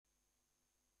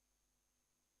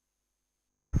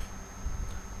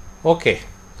Okay,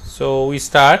 so we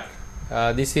start.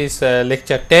 This is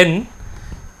lecture 10.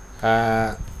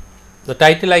 The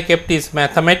title I kept is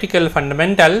Mathematical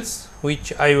Fundamentals,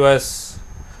 which I was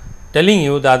telling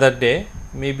you the other day.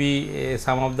 Maybe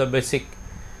some of the basic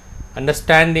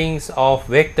understandings of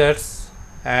vectors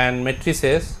and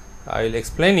matrices I will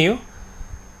explain you,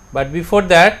 but before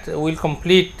that we will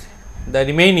complete the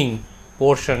remaining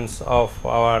portions of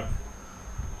our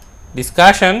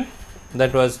discussion,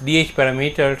 that was DH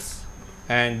parameters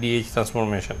and DH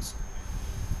transformations.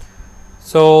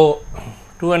 So,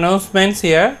 two announcements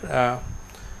here.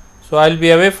 So, I will be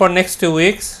away for next 2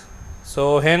 weeks.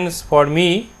 So, hence for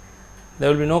me there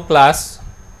will be no class,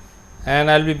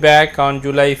 and I will be back on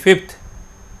July 5th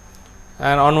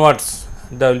and onwards.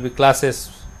 There will be classes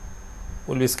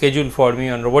will be scheduled for me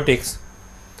on robotics,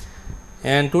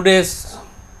 and today's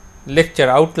lecture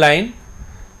outline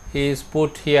is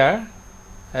put here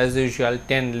as usual,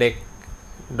 10 lec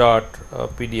dot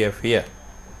PDF here.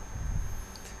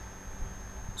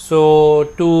 So,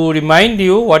 to remind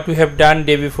you what we have done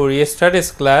day before yesterday's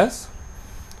class,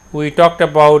 we talked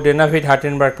about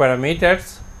Danavid-Hartenberg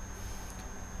parameters,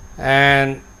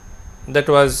 and that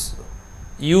was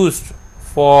used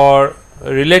for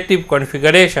relative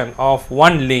configuration of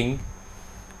one link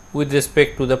with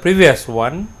respect to the previous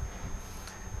one,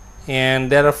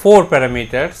 and there are 4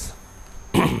 parameters.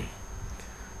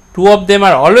 2 of them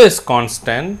are always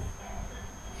constant,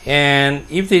 and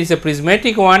if there is a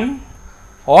prismatic one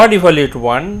or evolute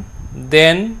one,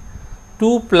 then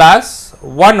 2 plus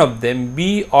one of them,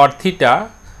 b or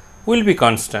theta, will be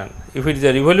constant. If it is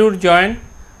a revolute joint,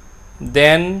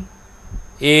 then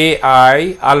a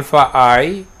I, alpha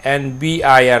I and b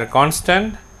I are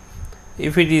constant.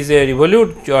 If it is a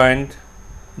revolute joint,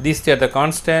 these are the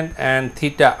constant and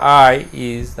theta I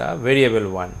is the variable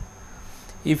one.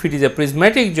 If it is a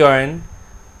prismatic joint,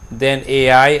 then a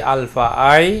I, alpha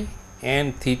I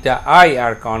and theta I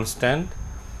are constant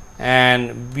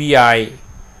and b I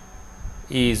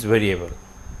is variable.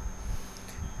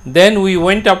 Then we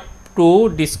went up to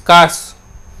discuss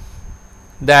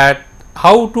that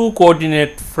how 2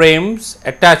 coordinate frames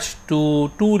attached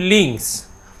to 2 links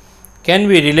can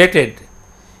be related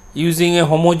using a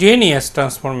homogeneous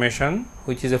transformation,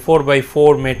 which is a 4 by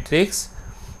 4 matrix,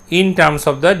 in terms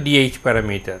of the DH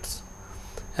parameters.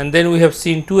 And then we have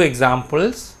seen 2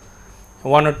 examples,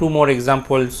 1 or 2 more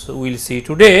examples we will see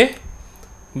today,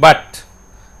 but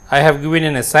I have given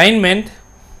an assignment.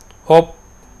 Hope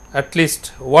at least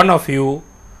one of you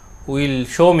will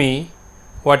show me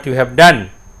what you have done.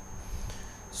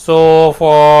 So,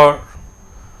 for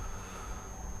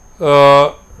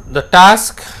the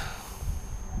task,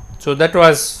 so that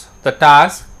was the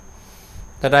task,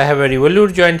 that I have a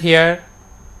revolute joint here,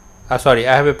 I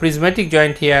have a prismatic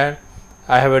joint here,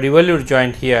 I have a revolute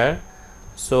joint here.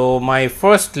 So, my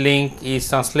first link is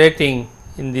translating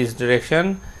in this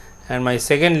direction and my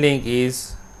second link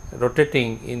is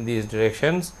rotating in these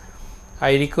directions.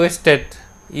 I requested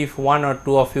if 1 or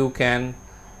 2 of you can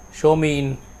show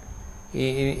me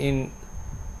in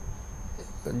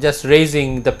just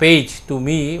raising the page to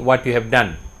me what you have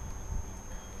done.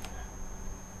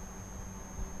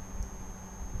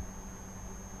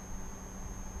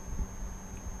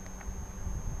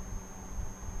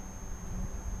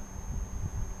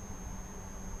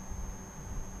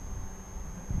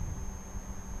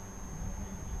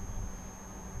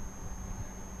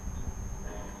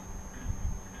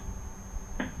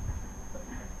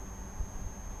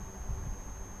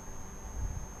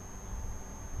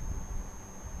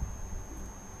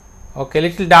 Okay,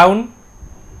 little down.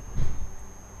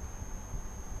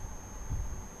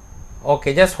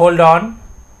 Okay, just hold on.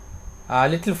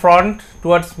 Little front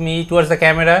towards me, towards the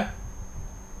camera.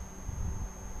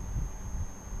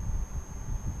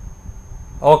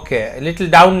 Okay, a little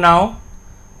down now.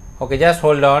 Okay, just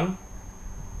hold on.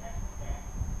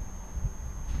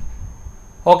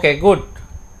 Okay, good.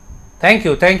 Thank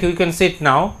you. Thank you. You can sit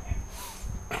now.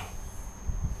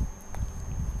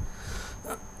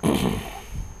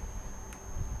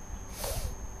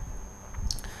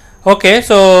 Okay,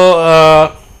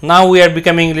 so now we are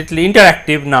becoming little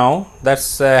interactive now, that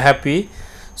is happy.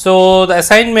 So, the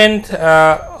assignment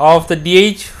of the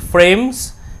DH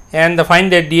frames and the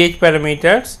find the DH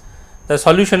parameters, the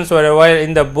solutions were available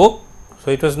in the book. So,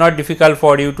 it was not difficult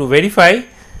for you to verify,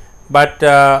 but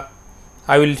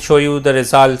I will show you the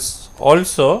results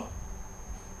also,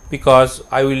 because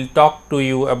I will talk to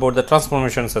you about the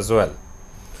transformations as well.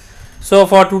 So,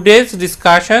 for today's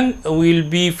discussion, we will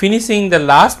be finishing the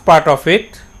last part of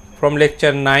it from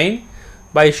lecture 9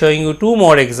 by showing you 2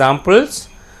 more examples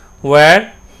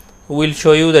where we will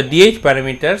show you the DH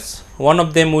parameters. One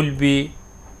of them will be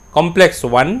complex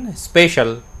one,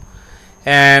 spatial,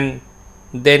 and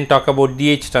then talk about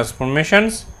DH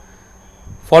transformations.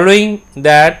 Following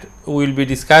that, we will be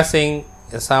discussing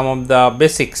some of the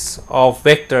basics of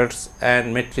vectors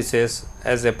and matrices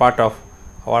as a part of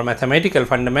our mathematical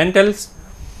fundamentals,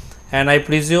 and I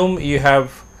presume you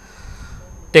have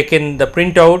taken the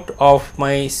printout of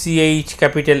my ch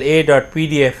capital A dot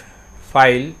PDF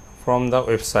file from the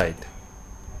website.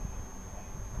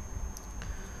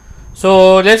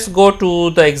 So, let us go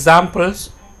to the examples.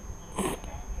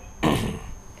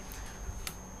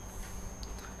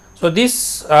 So,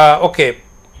 this okay.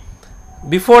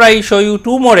 Before I show you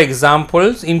two more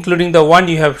examples, including the one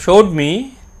you have showed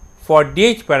me for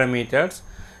DH parameters,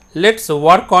 let us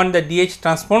work on the DH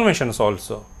transformations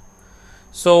also.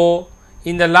 So,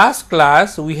 in the last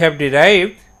class we have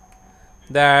derived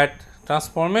that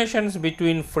transformations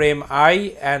between frame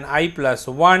I and I plus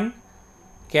 1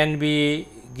 can be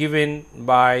given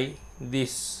by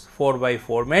this 4 by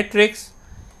 4 matrix,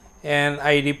 and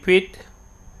I repeat,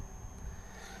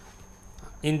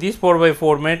 in this 4 by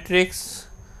 4 matrix,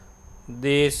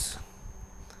 this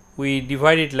we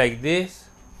divide it like this,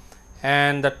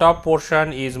 and the top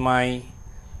portion is my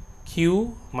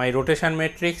Q, my rotation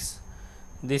matrix.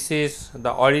 This is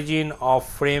the origin of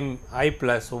frame I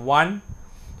plus 1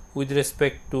 with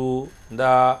respect to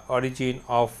the origin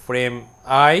of frame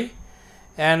I,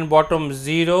 and bottom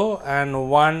 0 and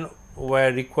 1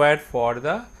 were required for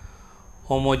the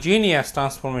homogeneous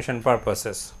transformation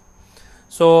purposes.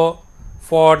 So,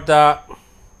 for the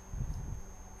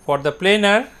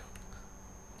planar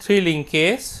 3 link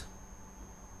case,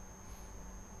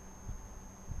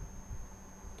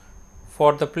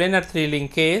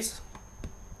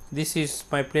 this is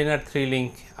my planar 3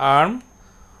 link arm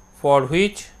for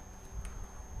which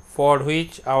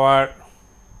our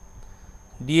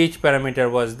DH parameter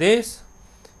was this.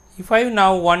 If I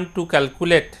now want to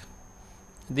calculate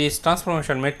these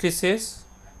transformation matrices,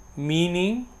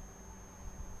 meaning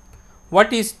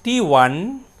what is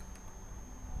T1,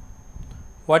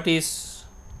 what is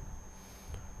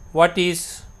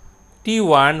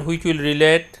T1 which will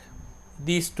relate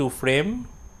these two frame,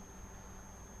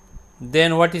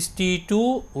 then what is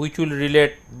T2 which will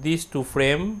relate these two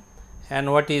frame,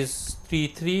 and what is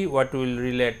T3 what will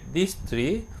relate these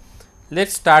three. Let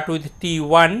us start with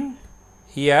T1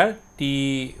 here.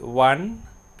 T1,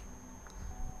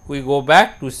 we go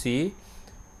back to see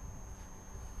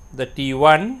the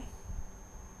T1.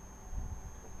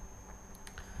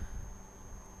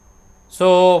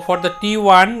 So, for the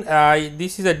T1,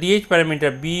 this is a DH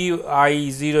parameter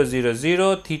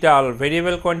bi000, theta are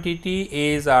variable quantity,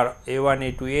 a's are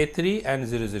a1, a2, a3 and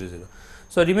 0, 0, 0.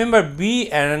 So, remember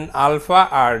B and alpha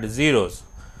are zeros.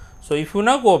 So, if you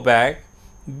now go back,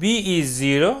 B is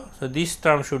 0, so this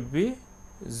term should be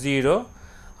 0,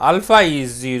 alpha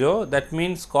is 0, that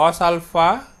means cos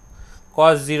alpha,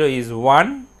 cos 0 is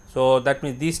 1. So, that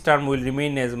means this term will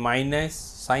remain as minus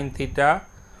sin theta,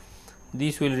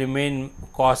 this will remain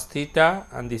cos theta,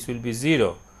 and this will be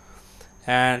 0,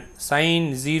 and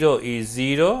sin 0 is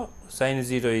 0, sin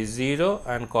 0 is 0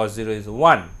 and cos 0 is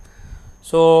 1.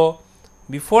 So,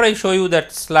 before I show you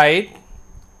that slide,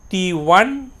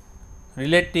 T1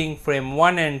 relating frame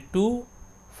 1 and 2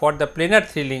 for the planar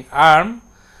 3 link arm,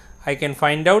 I can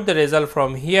find out the result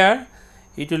from here.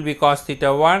 It will be cos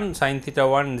theta 1, sin theta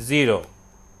 1, 0,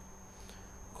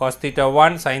 cos theta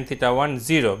 1, sin theta 1,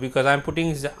 0, because I am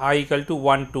putting I equal to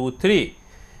 1, 2, 3,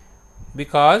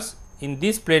 because in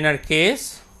this planar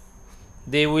case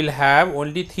they will have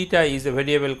only theta is a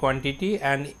variable quantity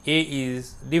and a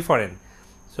is different.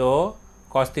 So,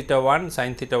 cos theta 1,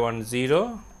 sin theta 1,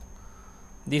 0,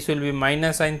 this will be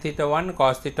minus sin theta 1,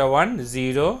 cos theta 1,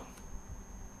 0.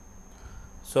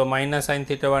 So, minus sin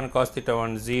theta 1, cos theta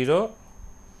 1, 0,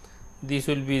 this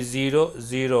will be 0,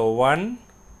 0, 1,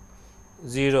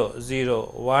 0,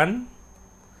 0, 1,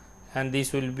 and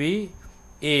this will be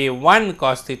a1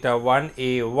 cos theta 1,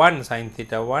 a1 sin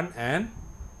theta 1 and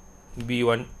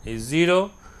b1 is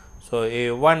 0. So,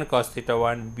 a1 cos theta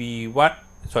 1, b1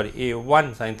 sorry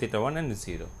a1 sin theta 1 and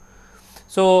 0.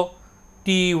 So,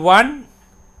 T1,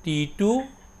 T2,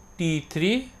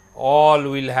 T3 all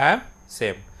will have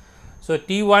same. So,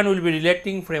 T1 will be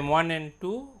relating frame 1 and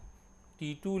 2,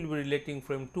 T2 will be relating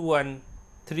frame 2 and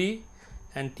 3,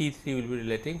 and T3 will be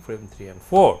relating frame 3 and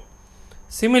 4.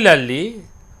 Similarly,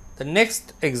 the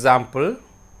next example,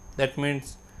 that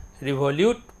means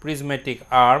revolute prismatic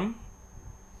arm.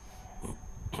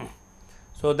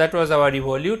 So, that was our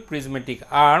revolute prismatic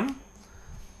arm.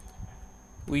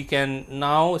 We can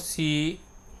now see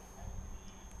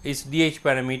its DH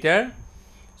parameter.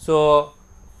 So,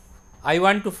 I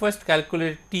want to first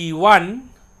calculate T1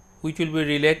 which will be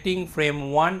relating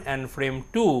frame 1 and frame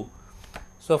 2.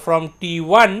 So, from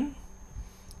T1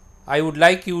 I would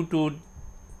like you to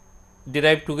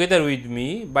derive together with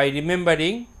me by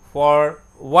remembering for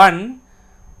 1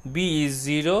 B is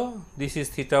 0, this is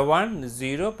theta 1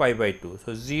 0 pi by 2.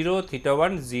 So, 0 theta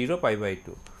 1 0 pi by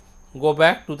 2. Go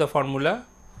back to the formula.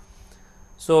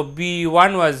 So, B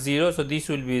 1 was 0. So, this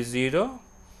will be 0.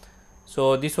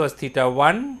 So, this was theta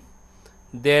 1,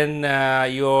 then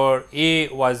your A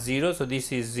was 0. So,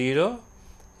 this is 0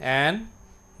 and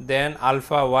then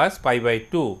alpha was pi by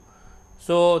 2.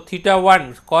 So, theta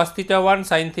 1 cos theta 1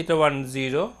 sin theta 1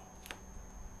 0.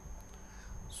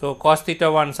 So, cos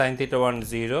theta 1 sin theta 1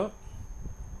 0,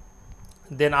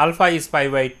 then alpha is pi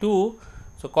by 2.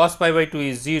 So, cos pi by 2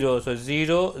 is 0. So,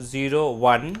 0 0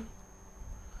 1.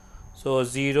 So,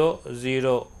 0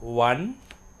 0 1.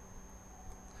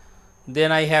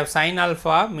 Then I have sin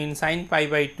alpha means sin pi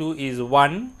by 2 is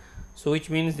 1. So, which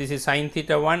means this is sin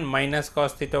theta 1 minus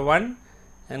cos theta 1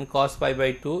 and cos pi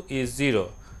by 2 is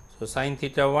 0. So, sin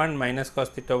theta 1 minus cos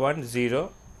theta 1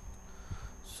 0.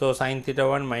 So, sin theta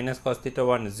 1 minus cos theta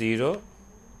 1 0.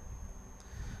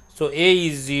 So, A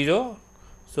is 0.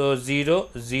 So, 0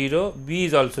 0, B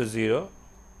is also 0.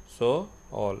 So,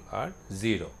 all are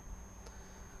 0.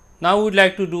 Now, we would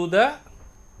like to do the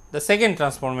second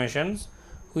transformations,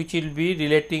 which will be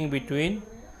relating between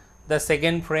the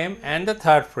second frame and the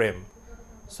third frame.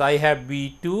 So, I have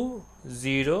B 2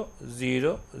 0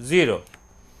 0 0.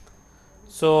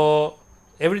 So,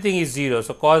 everything is 0.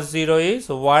 So, cos 0 is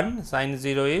 1, sin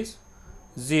 0 is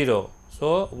 0.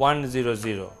 So, 1 0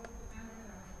 0.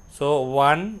 So,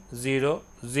 1 0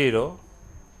 0.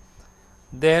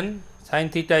 Then sin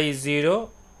theta is 0,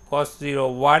 cos 0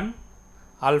 1,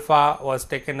 alpha was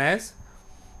taken as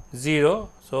 0.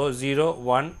 So, 0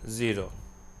 1 0.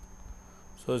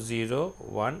 So, 0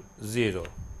 1 0.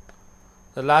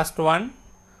 The last one,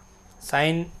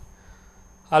 sin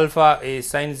alpha is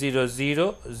sin 0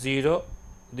 0 0,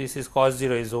 this is cos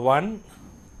 0 is 1.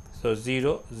 So,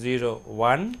 0 0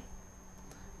 1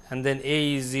 and then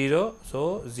A is 0.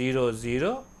 So, 0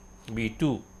 0 B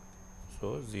 2.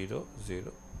 So, 0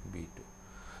 0 B 2.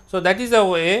 So, that is the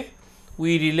way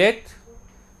we relate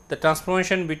the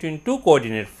transformation between two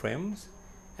coordinate frames,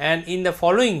 and in the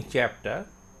following chapter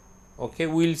we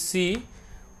will see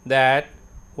that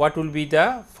what will be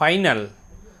the final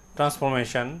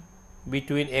transformation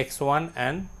between x1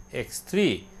 and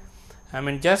x3. I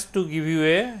mean, just to give you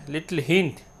a little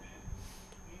hint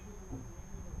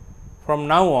from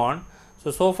now on.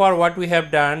 So far what we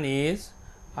have done is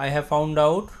I have found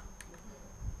out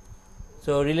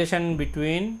relation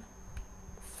between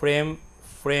frame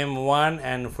 1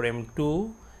 and frame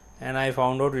 2, and I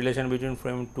found out relation between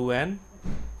frame 2 and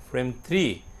frame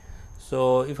 3.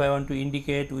 So, if I want to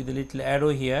indicate with a little arrow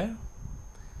here,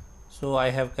 so I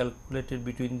have calculated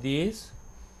between these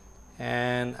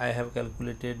and I have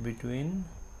calculated between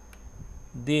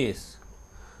this.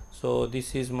 So,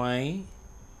 this is my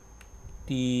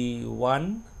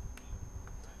T1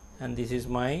 and this is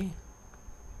my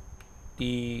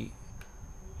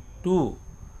T2.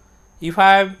 If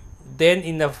I have, then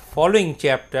in the following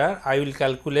chapter I will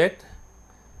calculate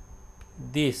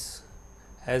this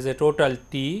as a total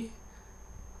T,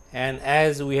 and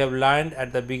as we have learned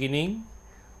at the beginning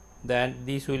that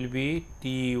this will be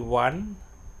T1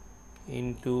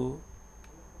 into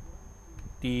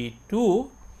T2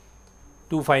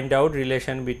 to find out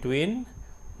relation between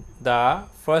the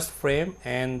first frame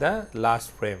and the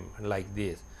last frame, like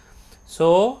this.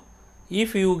 So,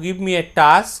 if you give me a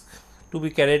task to be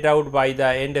carried out by the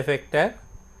end effector,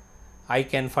 I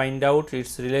can find out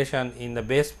its relation in the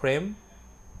base frame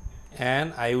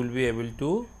and I will be able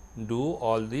to do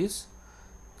all these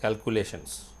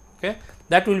calculations. Okay.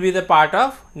 That will be the part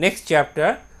of next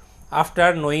chapter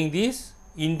after knowing these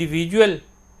individual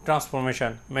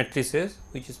transformation matrices,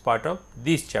 which is part of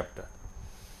this chapter.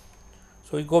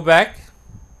 So, we go back.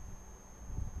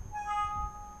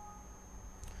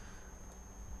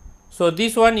 So,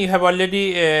 this one you have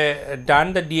already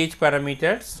done the DH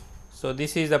parameters. So,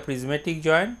 this is the prismatic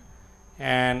joint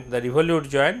and the revolute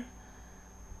joint.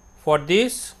 For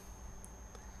this,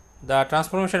 the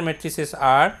transformation matrices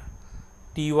are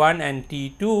T1 and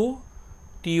T2.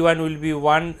 T1 will be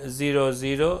 1 0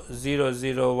 0 0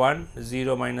 0 1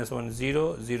 0 minus 1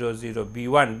 0 0 0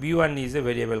 B1. B1 is a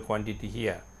variable quantity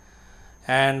here.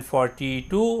 And for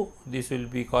T2, this will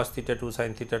be cos theta 2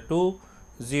 sin theta 2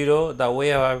 0. The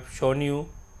way I have shown you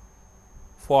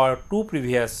for two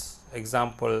previous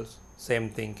examples, same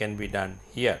thing can be done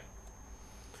here.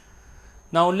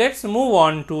 Now, let us move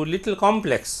on to little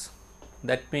complex.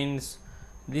 That means,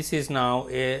 this is now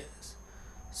a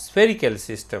spherical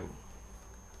system.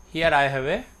 Here I have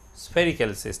a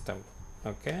spherical system.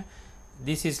 Okay.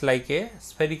 This is like a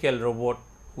spherical robot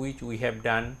which we have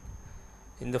done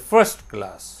in the first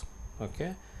class.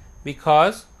 Okay.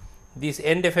 Because this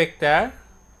end effector,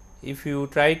 if you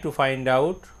try to find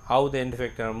out how the end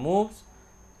effector moves,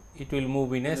 it will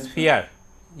move in a sphere.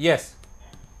 Yes.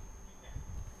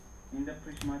 In the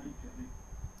prismatic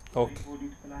Okay.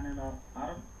 planet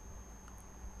are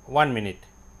 1 minute.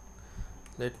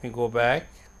 Let me go back.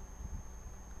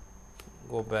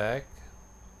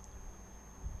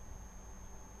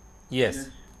 Yes.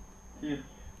 Here.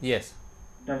 Yes.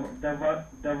 The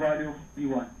value of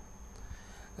B1.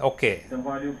 Okay. The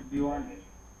value of B1.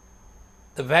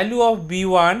 The value of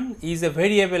B1 is a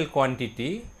variable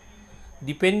quantity.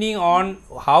 Depending on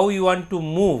how you want to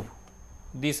move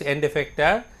this end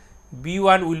effector,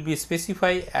 B1 will be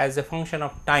specified as a function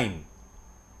of time.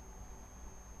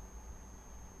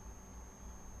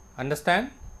 Understand?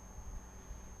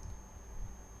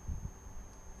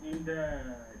 In the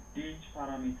DH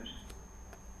parameters.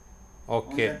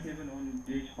 Okay. On the table on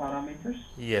DH parameters.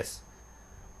 Yes.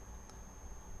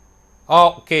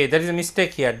 Oh, okay, there is a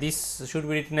mistake here. This should be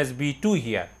written as B2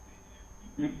 here.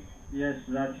 Yes,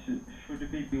 that should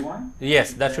be B1.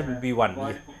 Yes, that should be B1.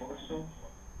 Value of also,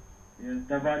 yes,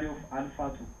 the value of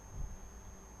alpha 2.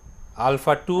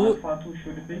 Alpha 2. Alpha 2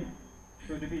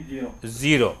 should be 0.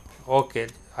 0. Okay,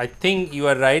 I think you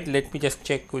are right. Let me just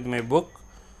check with my book.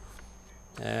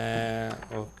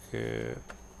 Okay.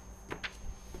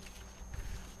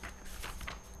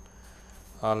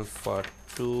 Alpha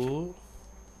 2.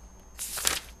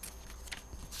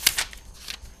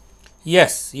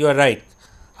 Yes, you are right.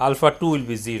 Alpha 2 will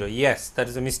be 0. Yes, that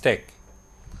is a mistake.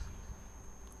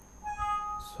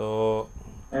 So,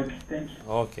 Okay, thank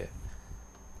you. okay.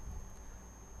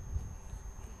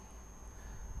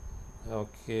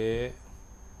 Okay.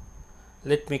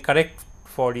 Let me correct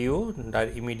for you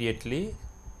that immediately.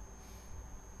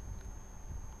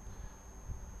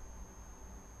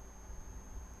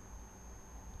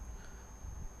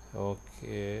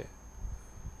 Okay.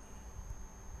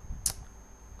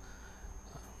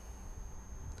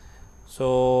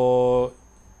 So,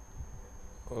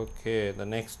 okay, the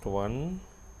next one,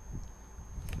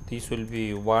 this will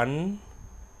be 1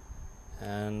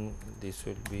 and this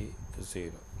will be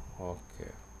 0.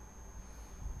 Okay.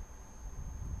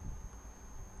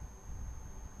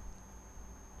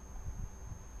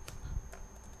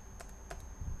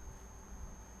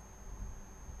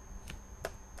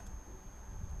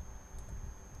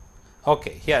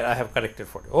 Okay, here I have corrected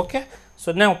for you. Okay.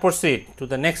 So, now proceed to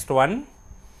the next one.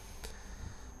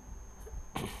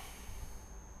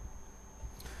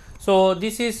 So,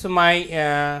 this is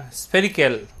my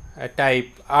spherical type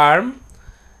arm,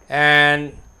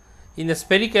 and in the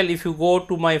spherical, if you go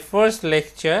to my first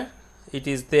lecture, it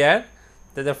is there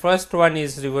that the first one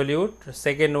is revolute,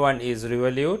 second one is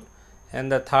revolute,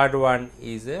 and the third one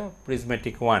is a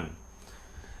prismatic one.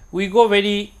 We go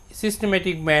very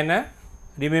systematic manner,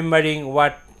 remembering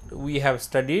what we have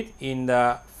studied in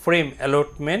the frame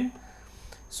allotment.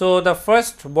 So, the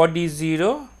first body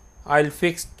 0, I will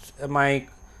fix my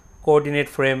coordinate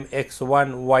frame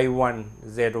x1, y1,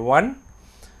 z1.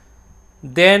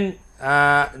 Then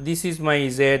this is my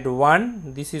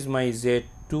z1, this is my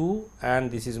z2,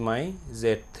 and this is my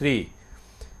z3.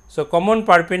 So, common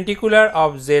perpendicular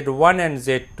of z1 and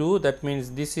z2, that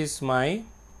means this is my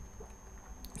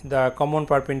the common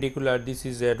perpendicular, this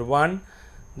is z1,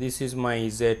 this is my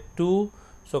z2.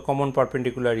 So, common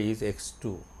perpendicular is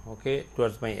x2, okay,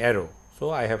 towards my arrow. So,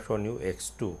 I have shown you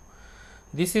x2.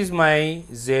 This is my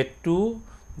z2,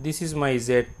 this is my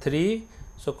z3.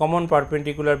 So, common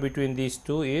perpendicular between these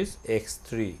two is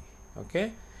x3.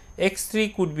 Okay.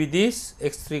 x3 could be this,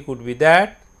 x3 could be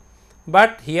that,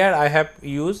 but here I have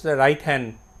used the right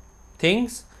hand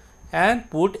things and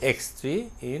put x3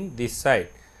 in this side.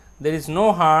 There is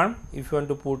no harm if you want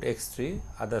to put x3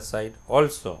 other side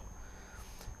also.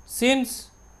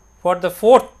 Since for the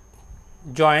fourth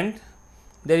joint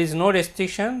there is no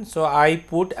restriction, so I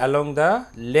put along the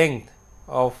length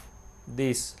of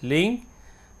this link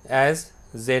as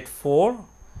z4.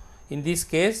 In this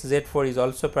case z4 is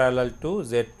also parallel to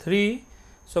z3.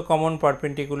 So, common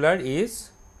perpendicular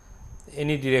is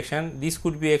any direction, this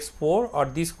could be x4 or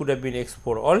this could have been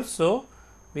x4 also,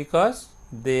 because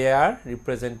they are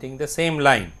representing the same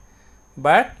line,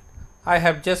 but I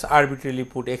have just arbitrarily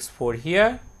put x4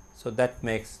 here. So, that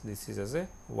makes this is as a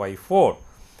y4.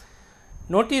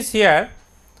 Notice here,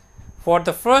 for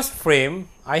the first frame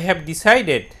I have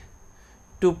decided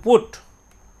to put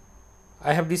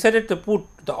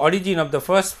the origin of the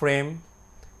first frame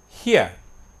here.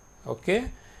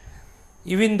 Okay.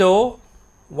 even though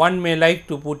one may like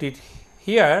to put it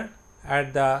here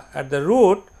at the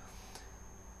root.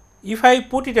 If I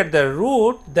put it at the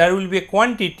root, there will be a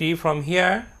quantity from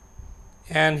here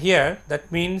and here,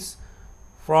 that means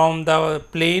from the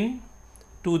plane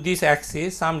to this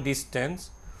axis some distance,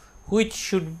 which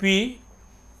should be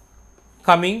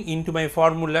coming into my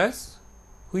formulas,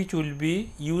 which will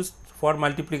be used for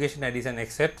multiplication, addition,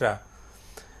 etc.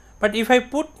 But if I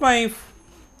put my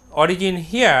origin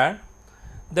here,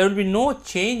 there will be no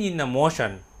change in the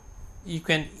motion. You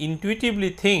can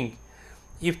intuitively think,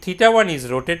 if theta 1 is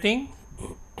rotating,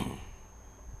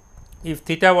 if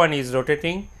theta 1 is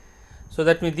rotating, so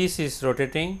that means this is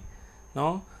rotating.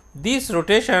 Now, this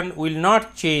rotation will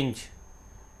not change,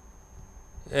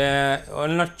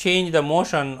 the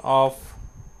motion of,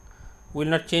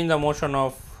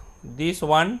 this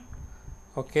one.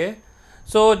 Okay.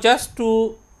 So, just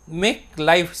to make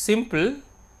life simple,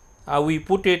 we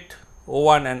put it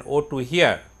O1 and O2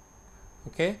 here,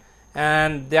 okay,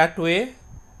 and that way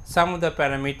some of the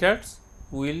parameters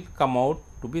will come out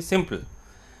to be simple.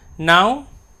 Now,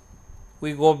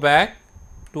 we go back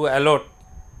to allot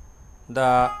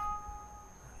the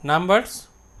numbers.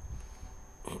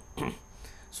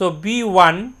 So,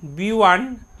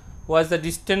 B1 was the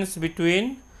distance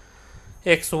between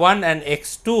x1 and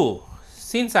x2.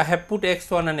 Since I have put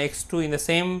x1 and x2 in the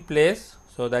same place,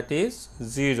 so that is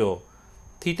 0.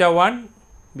 Theta 1,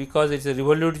 because it is a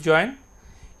revolute joint.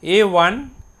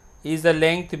 A1 is the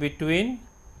length between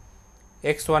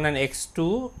x1 and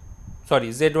x2, sorry,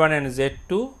 z1 and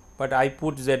z2, but I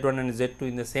put z1 and z2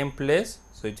 in the same place,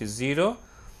 so it is 0.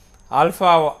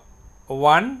 Alpha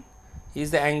 1 is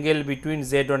the angle between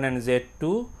z1 and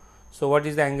z2. So, what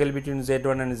is the angle between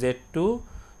z1 and z2?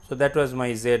 So, that was my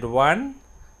z1,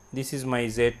 this is my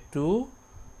z2,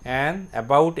 and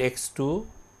about x2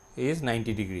 is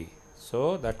 90 degree.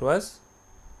 So, that was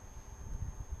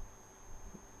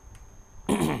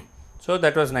so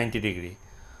that was 90 degree.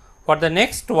 For the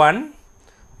next one,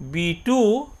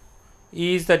 B2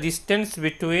 is the distance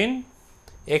between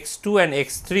x2 and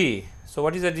x3. So,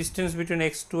 what is the distance between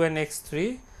x2 and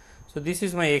x3? So, this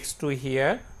is my x2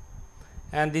 here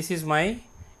and this is my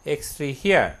x3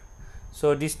 here.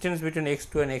 So, distance between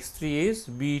x2 and x3 is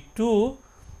B2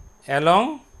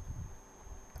 along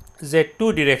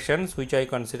z2 directions, which I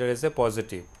consider as a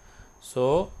positive.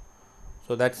 So,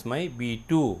 that is my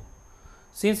B2.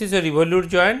 Since it is a revolute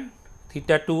joint,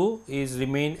 theta 2 is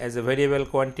remain as a variable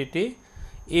quantity.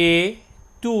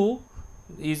 A2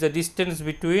 is the distance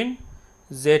between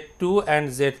z2 and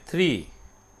z3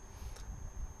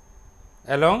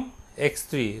 along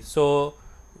x3. So,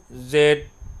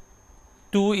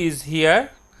 z2 is here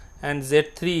and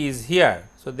z3 is here.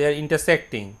 So, they are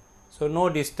intersecting. So, no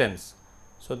distance.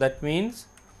 So, that means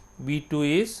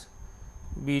B2 is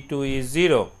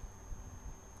 0.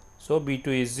 So, B2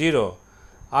 is 0.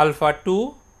 Alpha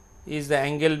 2 is the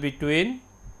angle between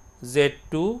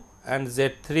Z2 and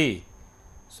Z3.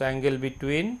 So, angle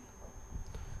between,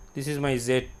 this is my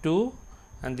Z2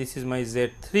 and this is my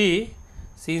Z3.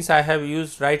 Since I have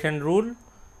used right hand rule,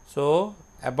 so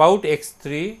about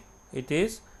x3 it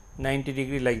is 90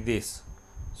 degree like this.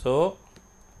 So,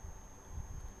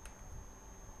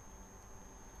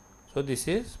 this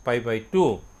is pi by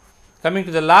 2. Coming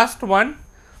to the last one,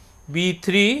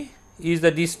 B3 is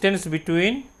the distance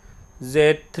between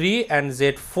Z3 and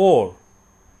Z4.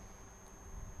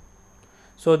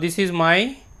 So, this is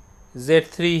my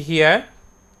Z3 here,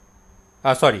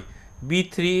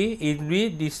 B3 is the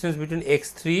distance between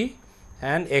x3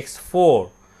 and x4.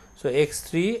 So,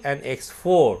 x3 and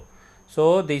x4.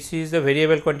 So, this is the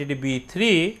variable quantity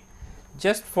B3.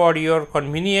 Just for your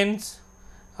convenience,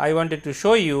 I wanted to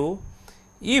show you,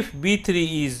 if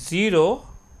B3 is 0,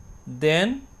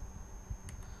 then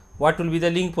what will be the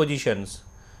link positions.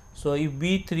 So, if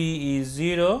B3 is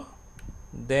 0,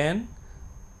 then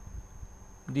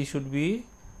this should be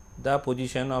the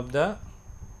position of the,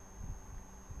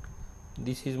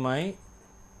 this is my,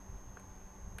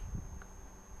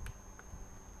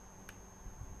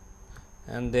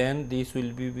 and then this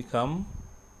will be become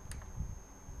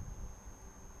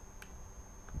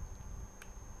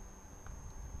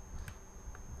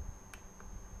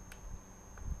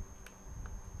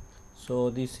so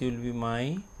this will be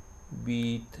my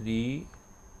B3 .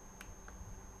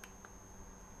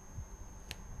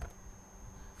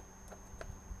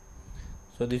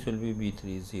 So, this will be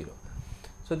B3 0.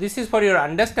 So, this is for your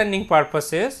understanding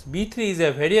purposes. B3 is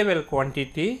a variable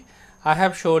quantity. I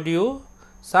have showed you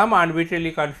some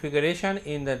arbitrary configuration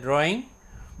in the drawing,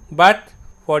 but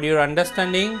for your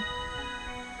understanding,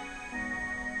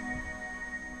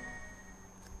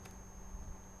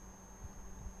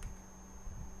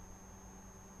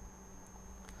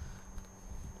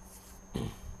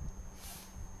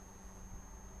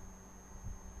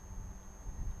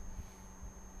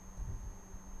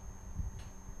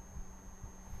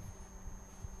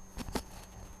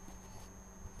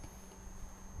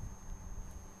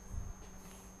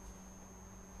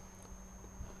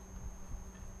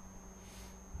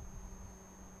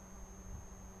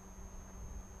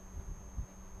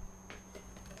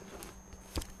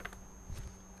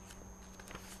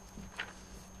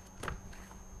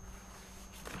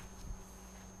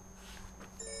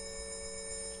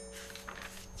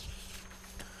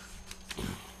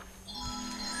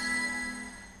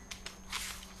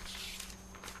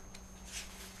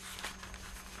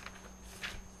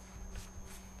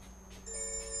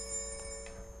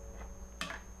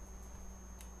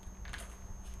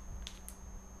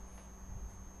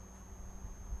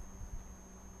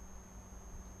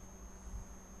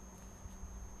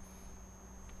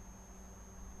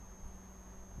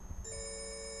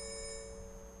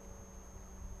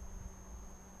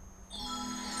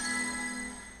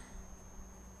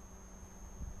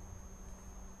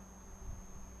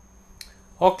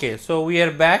 Okay, so we are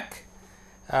back.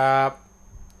 I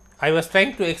was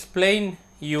trying to explain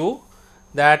you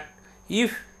that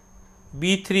if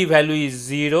B3 value is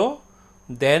 0,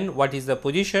 then what is the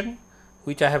position,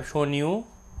 which I have shown you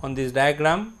on this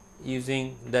diagram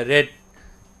using the red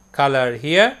color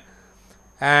here,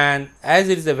 and as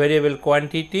it is a variable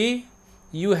quantity,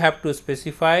 you have to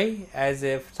specify as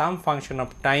a some function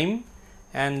of time,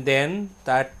 and then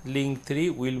that link 3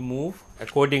 will move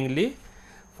accordingly.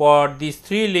 For this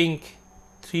 3 link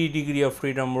 3 degree of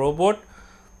freedom robot,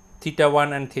 theta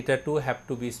 1 and theta 2 have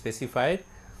to be specified.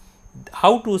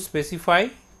 How to specify,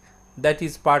 that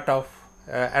is part of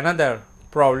another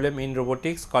problem in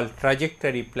robotics called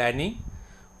trajectory planning.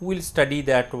 We will study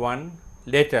that one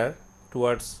later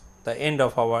towards the end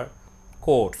of our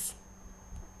course.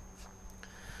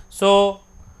 So,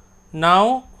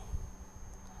 now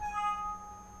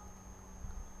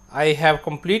I have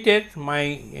completed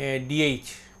my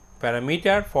DH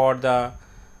parameter for the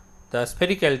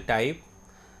spherical type.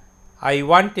 I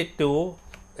wanted to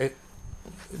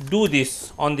do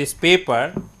this on this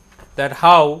paper, that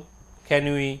how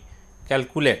can we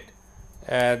calculate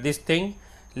this thing.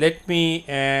 Let me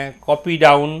copy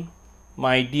down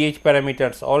my DH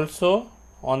parameters also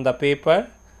on the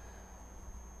paper,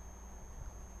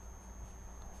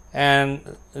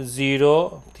 and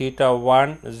 0 theta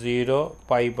 1 0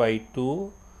 pi by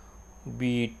 2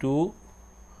 B 2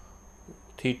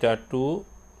 theta 2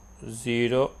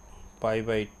 0 pi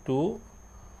by 2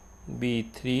 B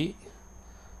 3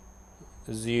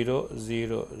 0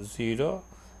 0 0.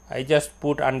 I just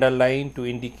put underline to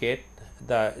indicate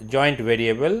the joint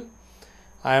variable.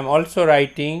 I am also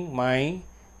writing my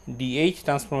DH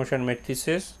transformation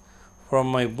matrices from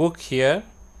my book here.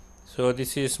 So,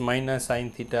 this is minus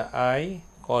sin theta I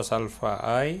cos alpha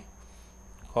I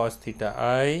cos theta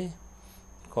I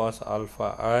cos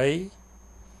alpha I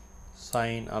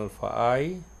sin alpha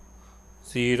I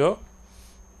 0,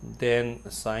 then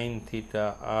sin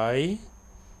theta I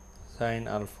sin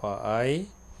alpha I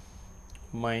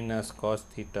minus cos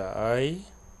theta I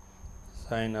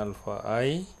sin alpha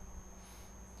I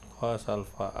cos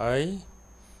alpha I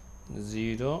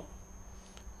 0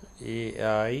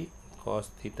 AI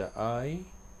cos theta I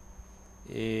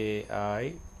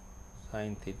AI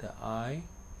sin theta I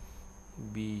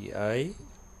BI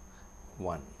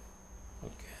 1.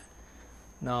 Okay.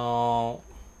 Now,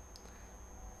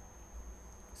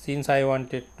 since I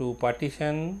wanted to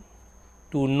partition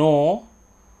to know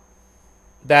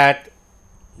that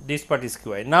this part is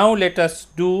QI. Now, let us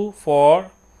do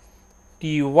for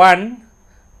T1,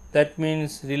 that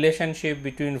means relationship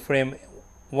between frame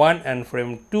 1 and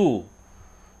frame 2.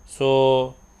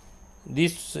 So,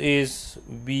 this is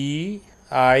B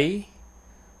I,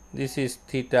 this is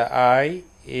theta I,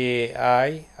 A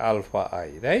I, alpha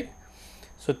I, right.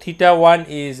 So, theta 1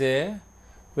 is a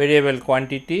variable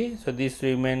quantity. So, this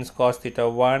remains cos theta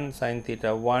 1 sin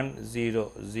theta 1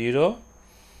 0 0,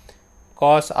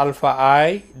 cos alpha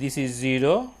I, this is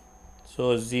 0.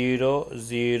 So, 0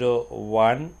 0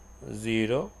 1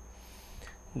 0,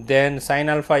 then sin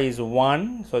alpha is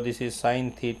 1. So, this is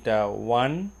sin theta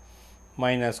 1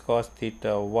 minus cos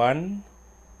theta 1,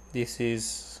 this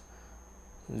is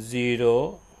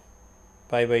 0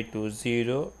 pi by 2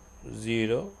 0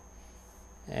 0,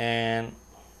 and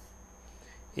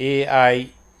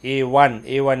A1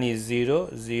 is 0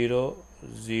 0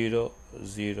 0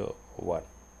 0 1.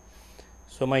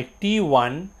 So, my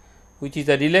T1, which is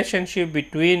the relationship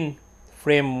between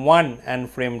frame 1 and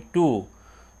frame 2.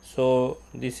 So,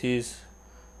 this is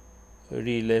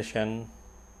relationship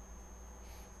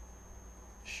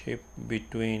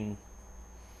between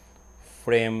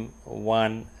frame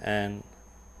 1 and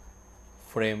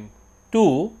frame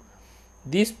 2.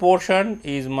 This portion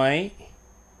is my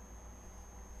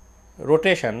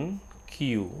rotation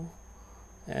Q,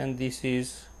 and this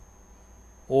is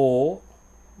O,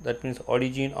 that means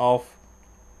origin of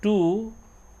 2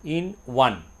 in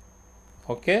 1.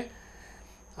 Okay.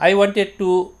 I wanted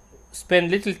to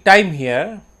spend little time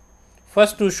here,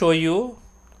 first to show you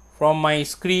from my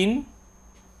screen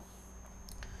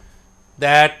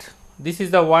that this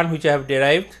is the one which I have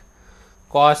derived,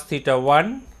 cos theta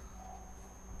 1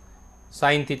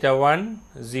 sin theta 1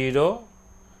 0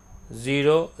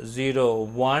 0 0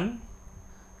 1,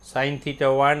 sin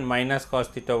theta 1 minus cos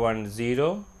theta 1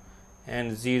 0,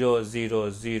 and 0 0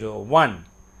 0 1.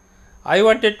 I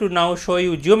wanted to now show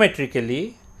you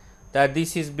geometrically that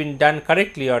this has been done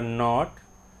correctly or not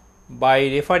by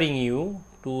referring you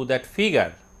to that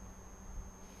figure.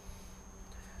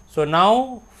 So,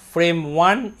 now frame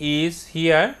 1 is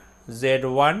here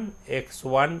Z1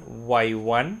 X1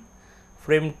 Y1,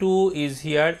 frame 2 is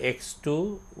here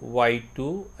x2,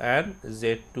 y2 and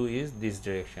z2 is these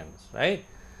directions, right.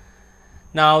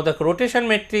 Now, the rotation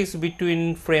matrix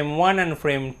between frame 1 and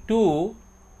frame 2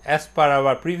 as per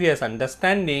our previous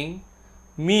understanding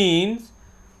means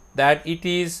that it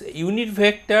is unit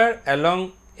vector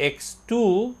along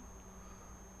x2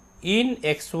 in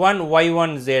x1,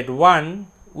 y1, z1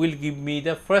 will give me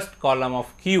the first column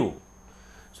of Q.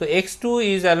 So, x2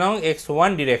 is along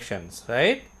x1 directions,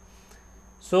 right.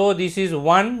 So, this is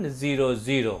 1 0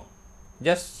 0,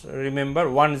 just remember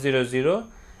 1 0 0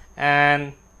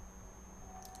 and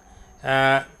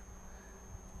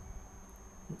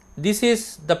this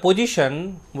is the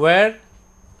position where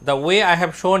the way I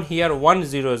have shown here 1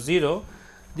 0 0,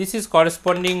 this is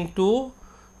corresponding to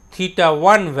theta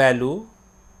 1 value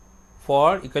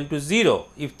for equal to 0.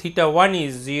 If theta 1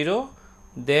 is 0,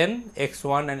 then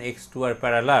x1 and x2 are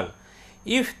parallel.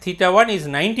 If theta 1 is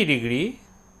 90 degree,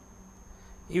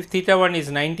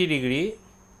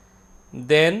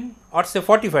 then or say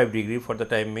 45 degree for the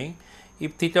time being,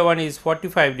 if theta 1 is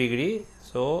 45 degree,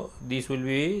 so this will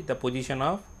be the position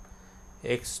of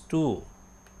x2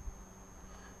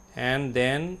 and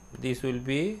then this will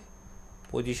be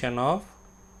position of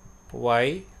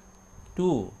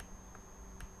y2.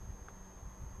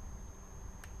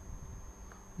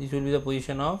 This will be the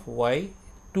position of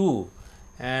y2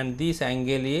 and this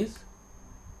angle is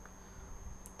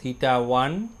theta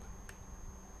 1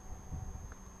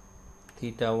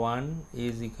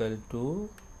 is equal to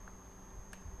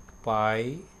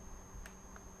pi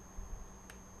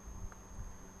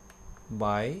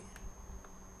by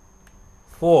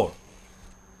 4.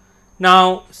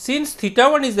 Now, since theta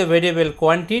 1 is a variable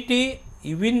quantity,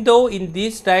 even though in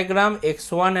this diagram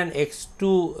x1 and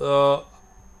x2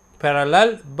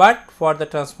 parallel, but for the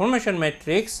transformation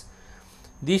matrix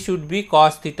this should be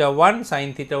cos theta 1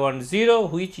 sin theta 1 0,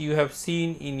 which you have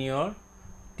seen in your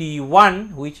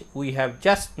T1, which we have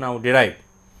just now derived.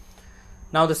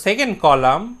 Now, the second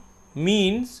column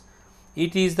means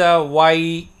it is the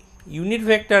y unit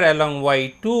vector along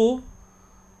y2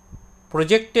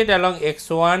 projected along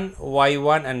x1,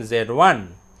 y1 and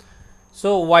z1.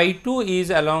 So, y2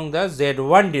 is along the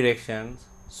z1 directions.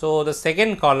 So, the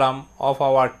second column of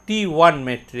our T1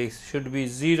 matrix should be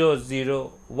 0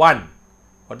 0 1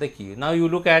 for the Q. Now, you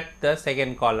look at the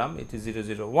second column, it is 0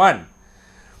 0 1.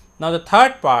 Now, the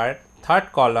third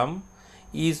column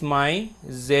is my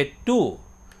Z2.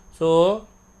 So,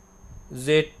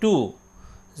 Z2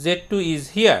 is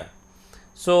here.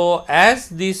 So, as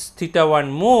this theta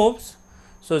 1 moves,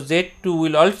 so Z2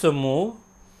 will also move.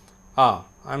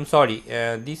 I am sorry,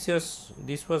 this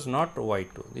was not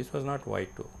y2, this was not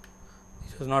y2,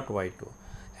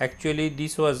 actually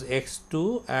this was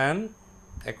x2 and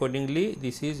accordingly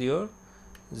this is your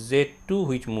Z2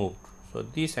 which moved. So,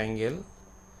 this angle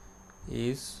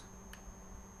is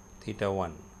theta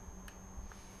 1.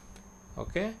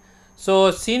 Okay.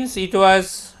 So, since it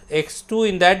was x2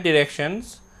 in that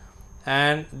directions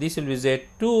and this will be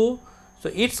Z2, so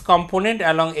its component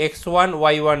along x1,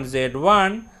 y1,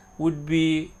 z1 would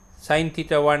be sin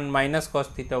theta 1 minus cos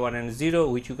theta 1 and 0,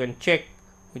 which you can check,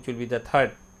 which will be the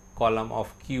third column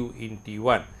of Q in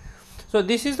T1. So,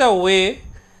 this is the way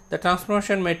the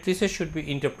transformation matrices should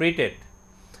be interpreted.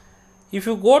 If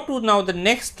you go to now the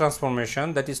next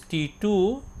transformation, that is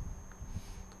T2,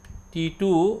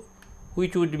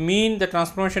 which would mean the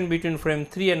transformation between frame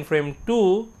 3 and frame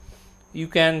 2, you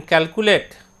can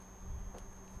calculate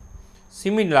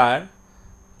similar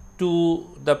to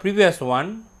the previous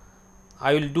one.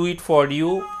 I will do it for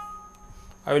you.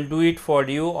 On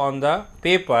the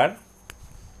paper.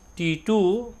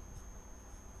 T2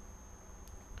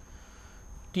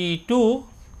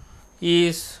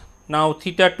 is now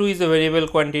theta 2 is a variable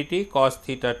quantity, cos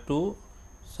theta 2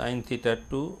 sin theta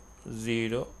 2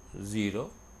 0 0.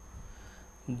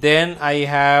 Then I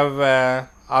have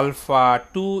alpha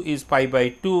 2 is pi by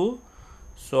 2.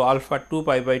 So, alpha 2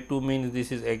 pi by 2 means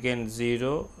this is again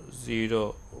 0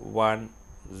 0 1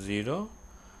 0.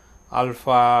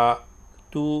 Alpha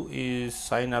 2 is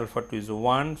sin alpha 2 is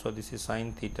 1. So, this is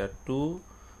sin theta 2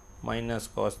 minus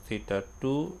cos theta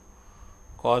 2,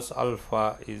 cos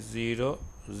alpha is 0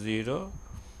 0,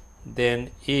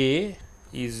 then A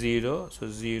is 0. So,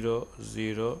 0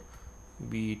 0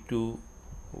 B 2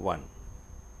 1.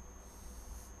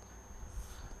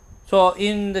 So,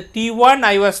 in the T1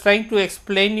 I was trying to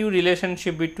explain you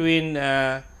relationship between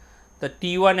the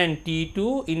T1 and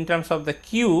T2 in terms of the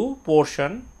Q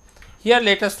portion. Here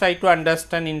let us try to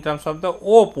understand in terms of the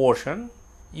O portion.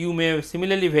 You may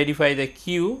similarly verify the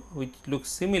Q, which looks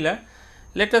similar.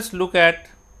 Let us look at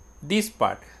this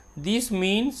part. This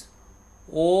means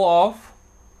O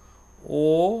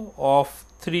O of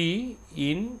 3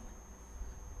 in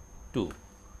 2.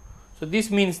 So,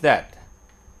 this means that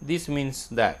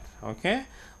okay,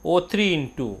 O3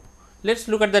 in 2. Let us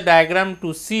look at the diagram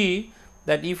to see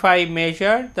that if I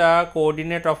measure the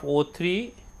coordinate of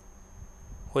O3,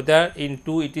 whether in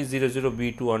 2 it is 0 0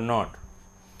 B2 or not.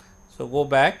 So, go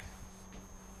back.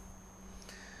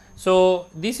 So,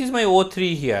 this is my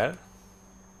O3 here.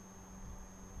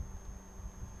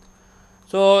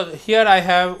 So, here I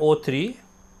have O3.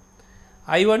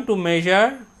 I want to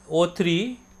measure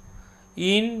O3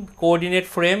 in coordinate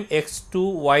frame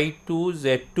x2, y2,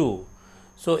 z2.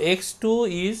 So, x2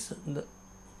 is the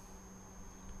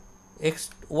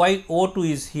O2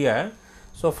 is here.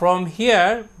 So, from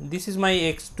here this is my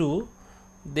x2,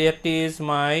 that is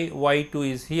my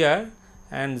y2 is here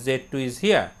and z2 is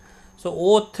here. So,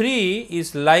 O3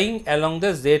 is lying along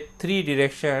the z3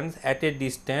 directions at a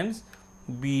distance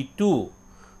b2,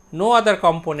 no other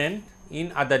component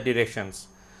in other directions.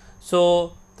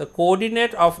 So, the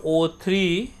coordinate of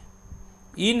O3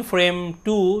 in frame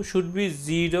 2 should be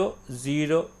 0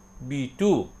 0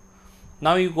 b2.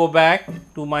 Now, you go back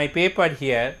to my paper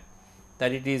here,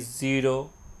 that it is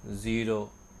 0 0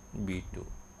 b2.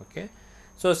 Okay.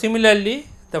 So, similarly,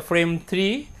 the frame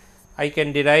 3 I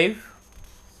can derive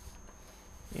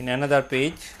in another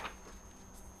page.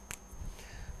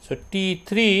 So,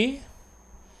 T3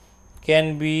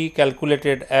 can be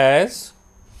calculated as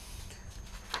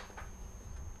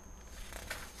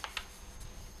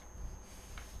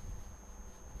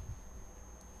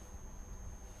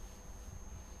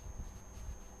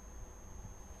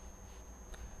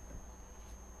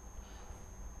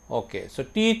okay. So,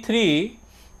 T3,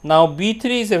 now B3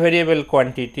 is a variable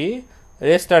quantity,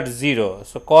 rest are 0.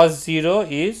 So, cos 0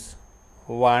 is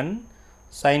 1,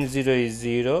 sin 0 is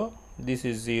 0, this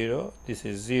is 0, this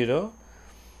is 0,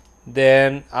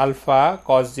 then alpha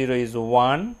cos 0 is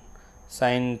 1,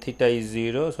 sin theta is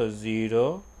 0. So,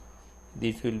 0,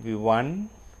 this will be 1,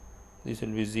 this will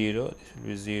be 0, this will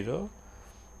be 0,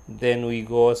 then we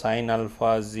go sin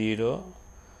alpha 0,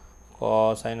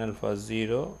 cos sin alpha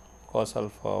 0, cos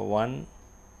alpha 1,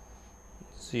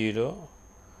 0,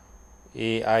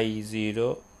 ai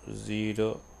 0,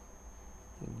 0,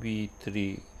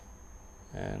 b3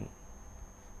 and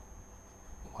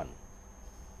 1.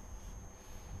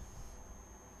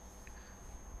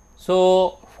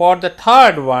 So, for the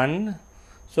third one,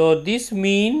 so this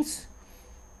means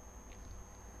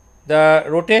the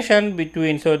rotation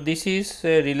between, so this is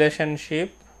a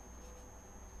relationship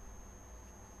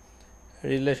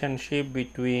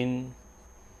between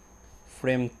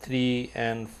frame 3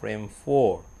 and frame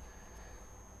 4.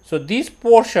 So, this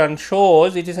portion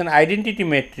shows it is an identity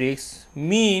matrix,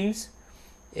 means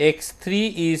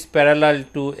x3 is parallel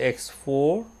to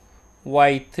x4,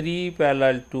 y3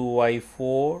 parallel to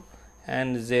y4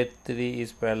 and z3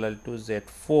 is parallel to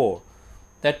z4.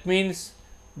 That means,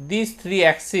 these three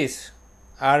axes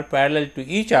are parallel to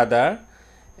each other.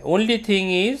 Only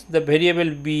thing is the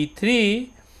variable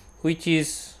b3, which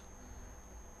is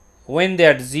when they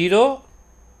are 0,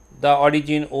 the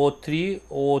origin O3,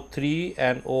 O3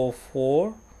 and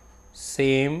O4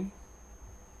 same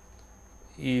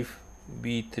if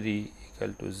B3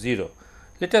 equal to 0.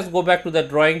 Let us go back to the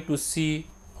drawing to see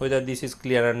whether this is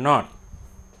clear or not.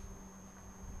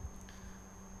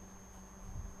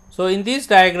 So, in this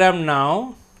diagram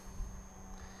now,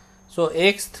 so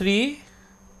x3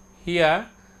 here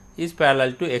is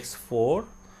parallel to x4,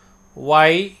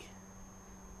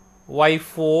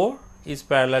 y4 is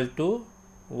parallel to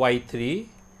y3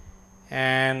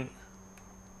 and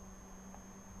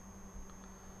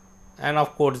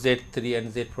of course z3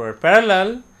 and z4 are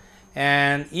parallel,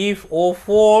 and if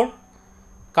O4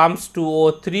 comes to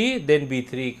O3, then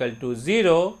B3 equal to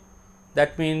 0.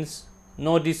 That means,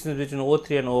 no distance between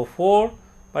O3 and O4,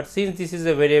 but since this is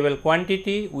a variable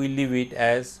quantity, we leave it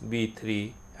as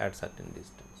B3 at certain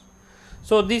distance.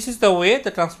 So, this is the way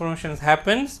the transformations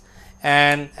happens,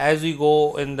 and as we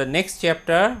go in the next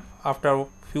chapter, after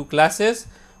few classes,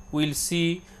 we will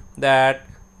see that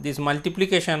this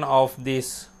multiplication of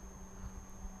these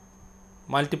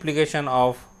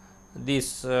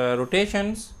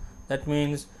rotations, that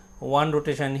means one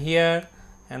rotation here,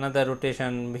 another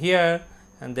rotation here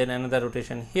and then another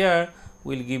rotation here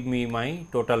will give me my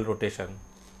total rotation.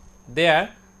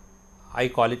 There I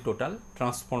call it total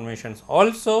transformations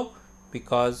also,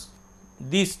 because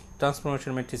these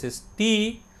transformation matrices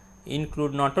T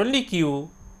include not only Q,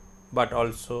 but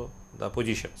also the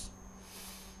positions.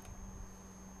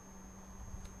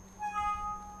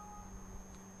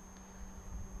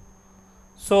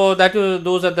 So,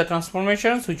 those are the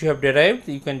transformations which you have derived.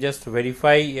 You can just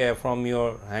verify from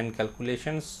your hand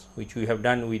calculations which we have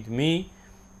done with me,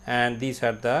 and these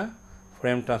are the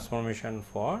frame transformation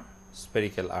for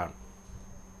spherical arm.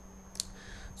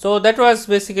 So, that was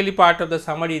basically part of the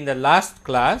summary in the last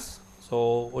class.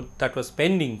 So, that was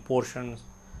pending portions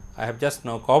I have just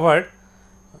now covered.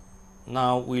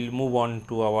 Now, we will move on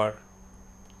to our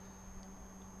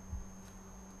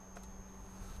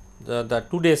the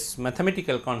today's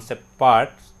mathematical concept part,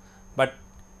 but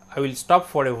I will stop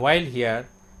for a while here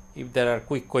if there are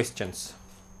quick questions.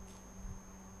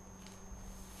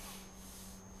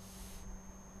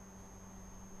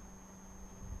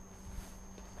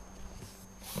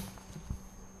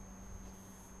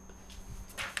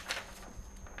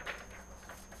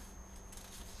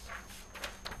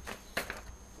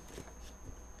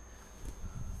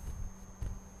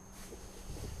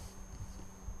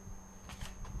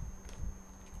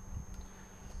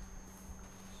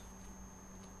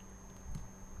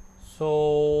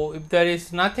 So, if there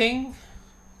is nothing,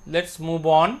 let us move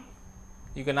on.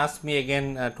 You can ask me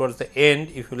again towards the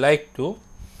end if you like to.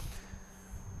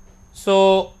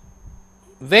 So,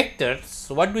 vectors,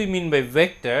 what do we mean by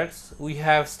vectors? We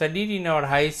have studied in our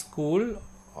high school,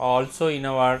 also in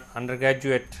our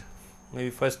undergraduate,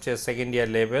 maybe first year, second year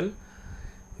level.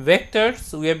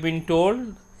 Vectors, we have been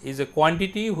told, is a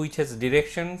quantity which has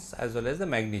directions as well as the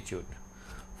magnitude.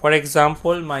 For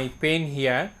example, my pen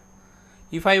here,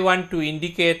 if I want to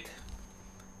indicate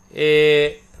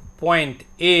a point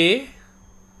A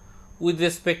with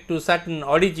respect to certain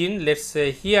origin, let us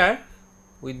say here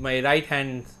with my right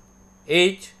hand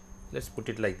edge, let us put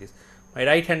it like this, my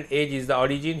right hand edge is the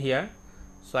origin here.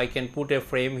 So, I can put a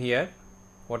frame here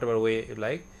whatever way you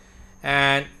like,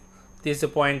 and this is a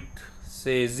point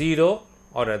say 0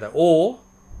 or rather O,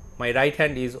 my right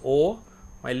hand is O,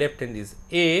 my left hand is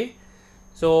A.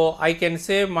 So, I can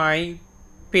say my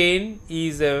pen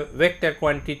is a vector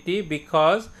quantity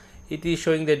because it is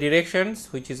showing the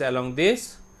directions which is along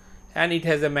this, and it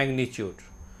has a magnitude.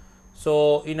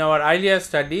 So, in our earlier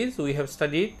studies we have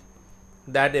studied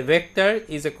that a vector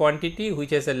is a quantity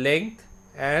which has a length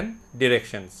and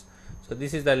directions. So,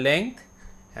 this is the length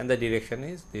and the direction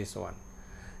is this one.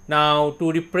 Now,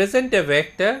 to represent a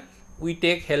vector we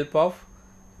take help of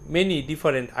many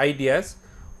different ideas.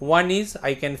 One is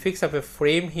I can fix up a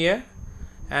frame here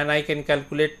and I can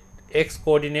calculate x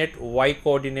coordinate, y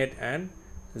coordinate and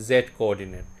z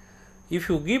coordinate. If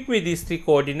you give me these three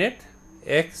coordinate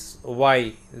x,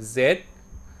 y, z,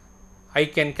 I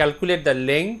can calculate the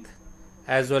length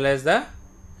as well as the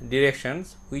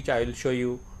directions, which I will show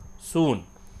you soon.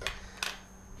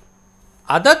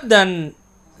 Other than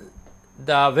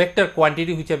the vector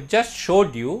quantity which I have just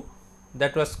showed you,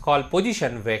 that was called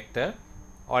position vector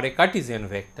or a Cartesian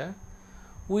vector,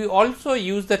 we also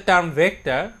use the term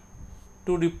vector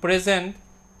to represent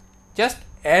just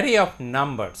array of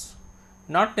numbers,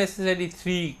 not necessarily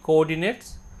 3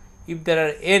 coordinates. If there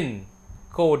are n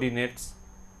coordinates,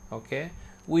 okay,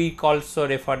 we also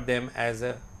refer them as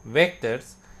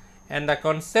vectors, and the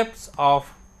concepts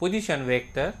of position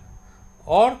vector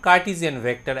or Cartesian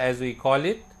vector as we call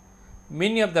it,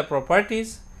 many of the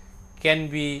properties can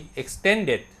be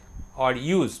extended or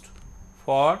used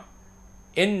for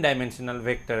n dimensional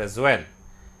vector as well,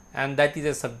 and that is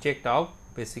a subject of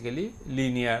basically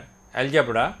linear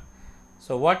algebra.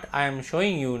 So, what I am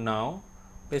showing you now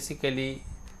basically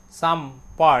some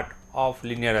part of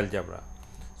linear algebra.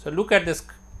 So, look at this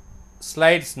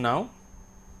slides now.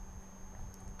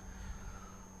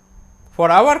 For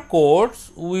our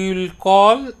course we will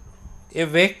call a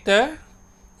vector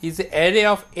is an array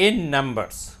of n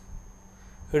numbers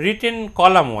written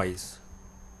column wise.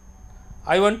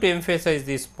 I want to emphasize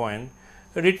this point,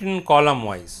 written column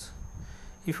wise.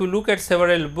 If you look at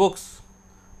several books,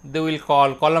 they will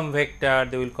call column vector,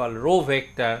 they will call row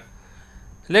vector.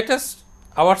 Let us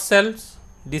ourselves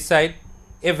decide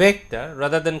a vector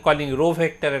rather than calling row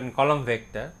vector and column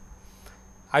vector.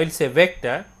 I will say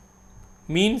vector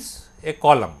means a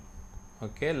column,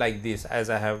 okay, like this as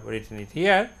I have written it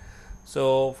here.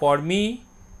 So, for me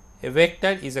a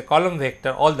vector is a column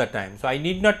vector all the time. So, I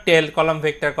need not tell column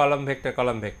vector, column vector,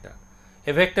 column vector.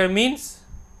 A vector means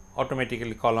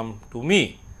automatically column to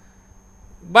me,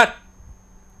 but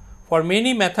for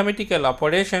many mathematical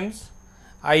operations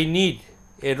I need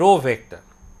a row vector.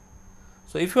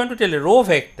 So, if you want to tell a row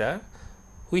vector,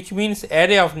 which means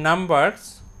array of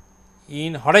numbers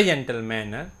in horizontal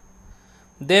manner,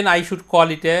 then I should call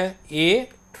it a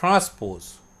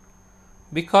transpose,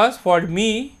 because for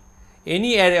me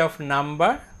any array of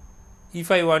number,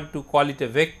 if I want to call it a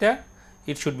vector,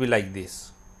 it should be like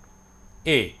this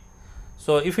A.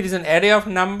 So, if it is an array of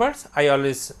numbers, I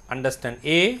always understand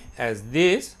A as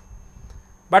this,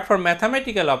 but for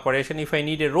mathematical operation, if I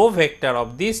need a row vector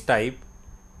of this type,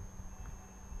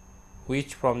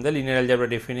 which from the linear algebra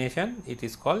definition it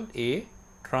is called A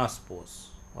transpose.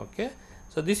 Okay.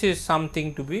 So, this is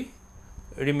something to be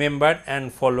remembered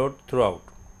and followed throughout.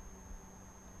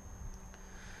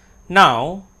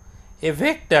 Now, a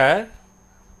vector,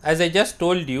 as I just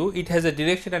told you, it has a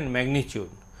direction and magnitude.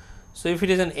 So, if it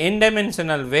is an n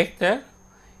dimensional vector,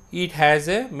 it has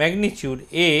a magnitude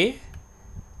A,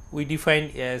 we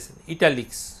define as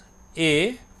italics.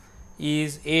 A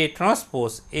is A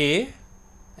transpose A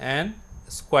and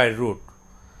square root.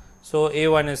 So,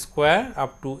 A1 square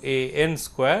up to A(n)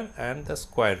 square and the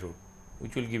square root,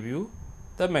 which will give you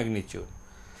the magnitude.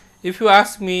 If you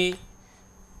ask me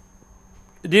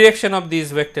direction of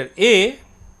this vector A,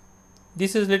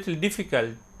 this is little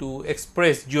difficult to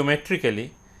express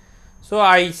geometrically. So,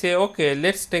 I say okay,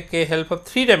 let us take a help of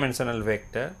 3-dimensional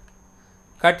vector,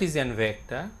 Cartesian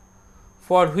vector,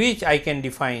 for which I can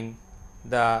define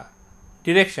the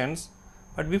directions,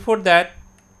 but before that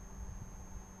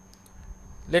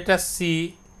let us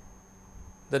see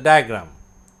the diagram.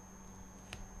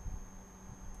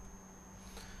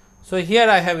 So, here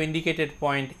I have indicated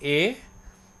point A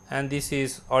and this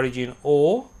is origin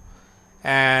O,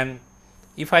 and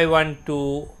if I want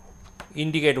to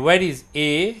indicate where is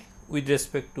A with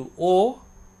respect to O,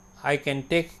 I can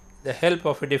take the help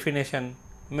of a definition,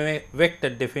 vector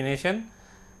definition.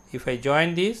 If I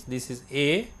join this, this is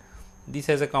A, this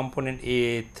has a component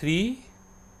A3,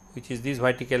 which is this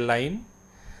vertical line,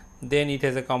 then it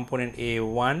has a component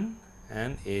A1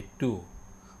 and A2,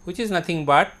 which is nothing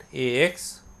but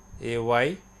Ax,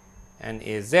 Ay and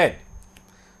Az.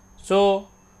 So,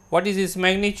 what is its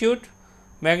magnitude?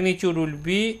 Magnitude would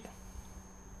be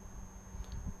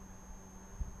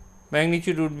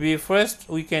first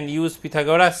we can use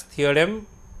Pythagoras theorem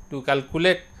to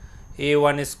calculate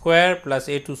A1 square plus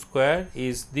A2 square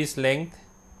is this length,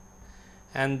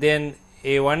 and then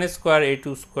A1 square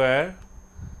A2 square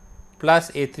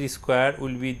plus A3 square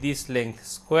will be this length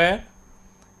square.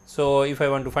 So, if I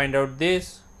want to find out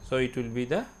this, so it will be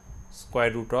the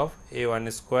square root of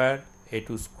A1 square,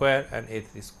 A2 square and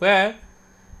A3 square,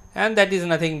 and that is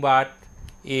nothing but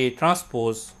A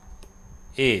transpose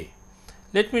A.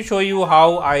 Let me show you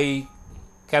how I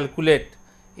calculate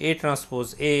A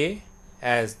transpose A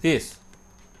as this.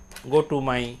 Go to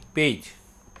my page.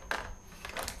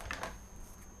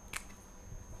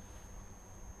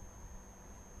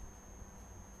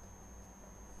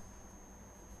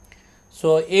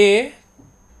 So, A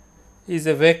is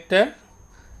a vector,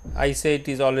 I say it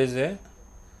is always a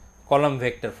column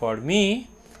vector for me,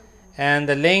 and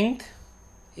the length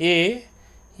A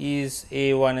is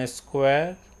A1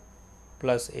 square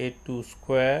plus A2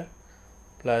 square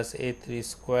plus A3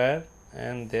 square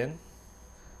and then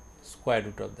square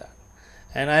root of that,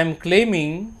 and I am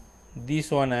claiming this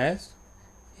one as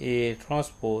A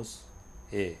transpose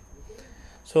A.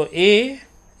 So, A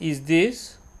is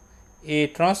this, A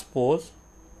transpose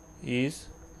is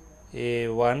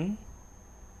A1,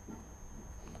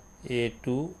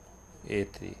 A2,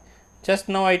 A3. Just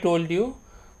now I told you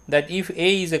that if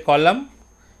A is a column,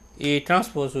 A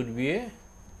transpose would be a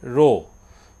row.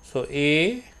 So,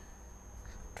 A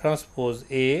transpose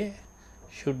A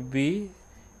should be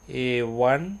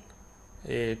A1,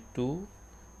 A2,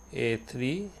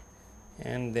 A3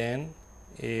 and then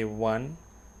A1,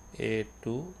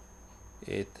 A2,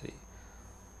 A3.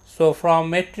 So, from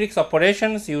matrix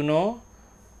operations, you know,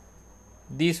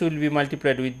 this will be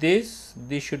multiplied with this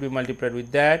should be multiplied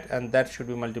with that, and that should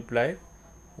be multiplied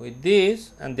with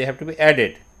this, and they have to be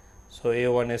added. So,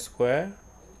 A1 square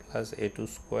plus A2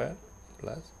 square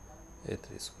plus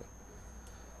A3 square.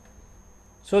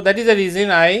 So, that is the reason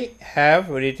I have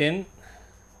written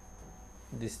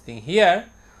this thing here,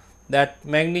 that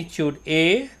magnitude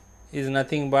A is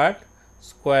nothing but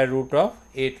square root of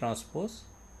A transpose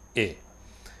A.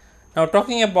 Now,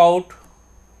 talking about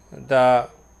the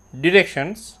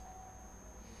directions,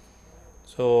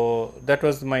 so that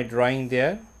was my drawing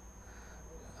there,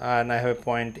 and I have a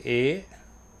point A,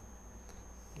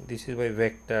 this is my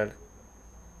vector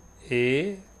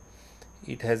A,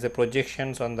 it has a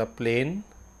projections on the plane,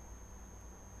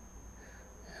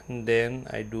 and then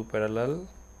I do parallel.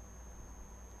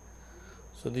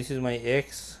 So, this is my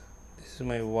x, this is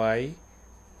my y,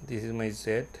 this is my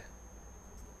z.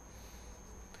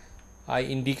 I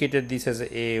indicated this as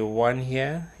A1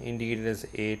 here, indicated as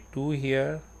A2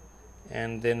 here,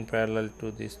 and then parallel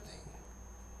to this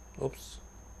thing, oops,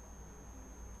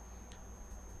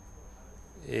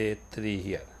 A3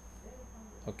 here.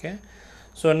 Okay.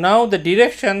 So, now the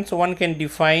directions one can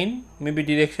define, maybe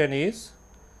direction is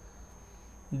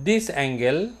this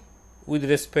angle with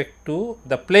respect to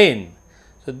the plane.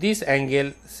 So, this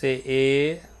angle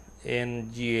say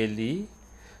ANGLE.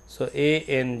 So,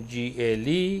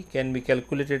 ANGLE can be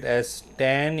calculated as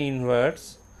tan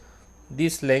inverse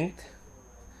this length,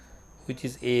 which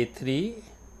is A3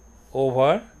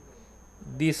 over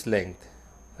this length,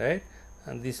 right,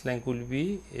 and this length will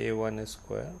be A1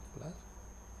 square plus.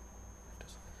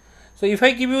 So, if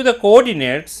I give you the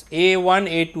coordinates A1,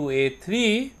 A2,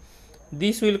 A3,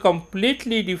 this will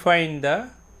completely define the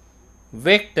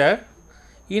vector.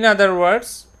 In other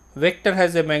words, vector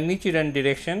has a magnitude and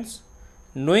directions.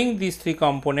 Knowing these three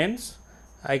components,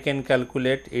 I can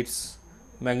calculate its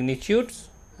magnitudes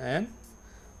and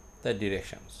the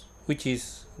directions, which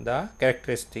is the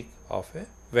characteristic of a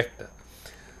vector.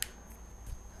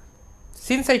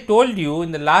 Since I told you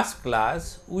in the last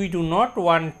class, we do not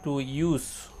want to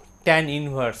use tan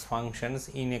inverse functions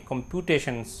in a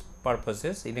computations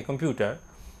purposes in a computer,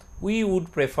 we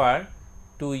would prefer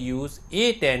to use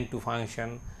a tan 2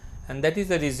 function, and that is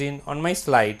the reason on my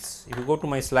slides. If you go to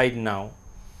my slide now,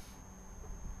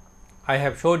 I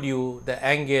have showed you the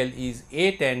angle is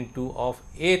a tan 2 of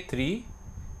A3,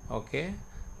 okay.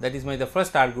 That is the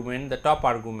first argument, the top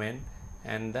argument,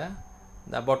 and the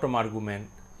bottom argument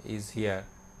is here,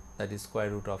 that is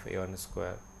square root of A1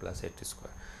 square plus A2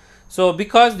 square. So,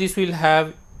 because this will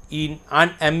have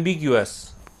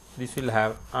unambiguous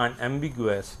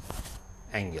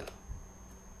angle.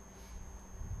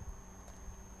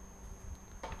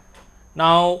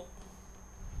 Now,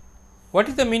 what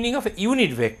is the meaning of a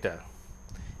unit vector?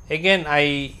 Again,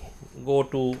 I go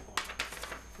to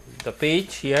the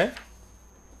page here.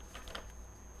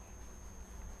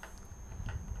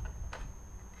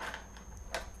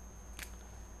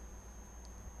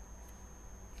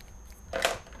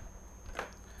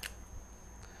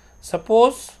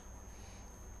 Suppose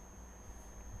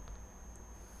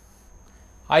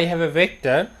I have a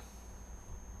vector,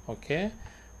 okay,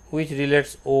 which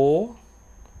relates O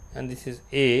and this is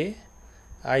A.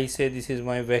 I say this is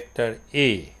my vector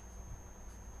A.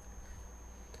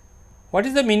 What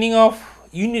is the meaning of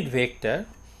unit vector?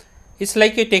 It is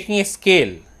like taking a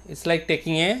scale. It is like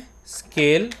taking a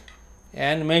scale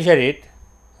and measure it.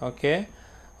 Okay,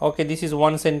 okay. This is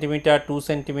 1 centimeter, 2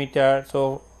 centimeter.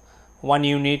 So, 1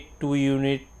 unit, 2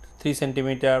 unit, 3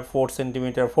 centimeter, 4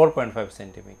 centimeter, 4.5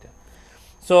 centimeter.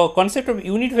 So, concept of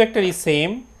unit vector is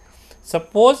same.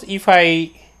 Suppose if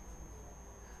I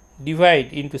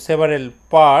divide into several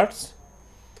parts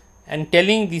and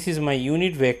telling this is my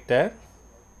unit vector,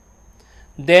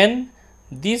 then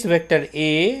this vector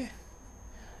A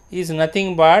is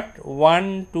nothing but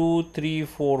 1, 2, 3,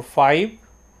 4,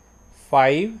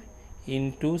 5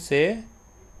 into say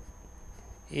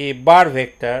a bar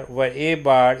vector, where a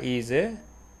bar is a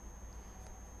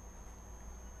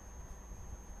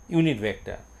unit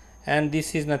vector and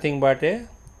this is nothing but a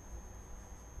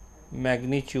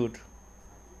magnitude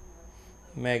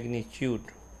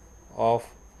of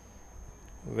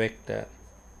vector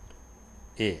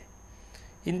A.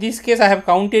 In this case, I have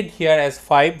counted here as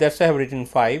 5, that is why I have written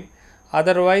 5,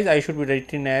 otherwise I should be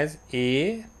written as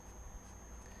A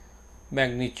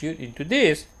magnitude into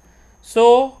this.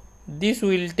 So, this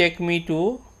will take me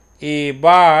to a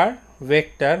bar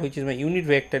vector, which is my unit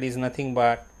vector, is nothing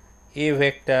but a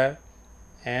vector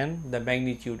and the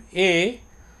magnitude A.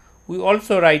 We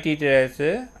also write it as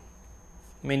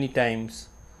many times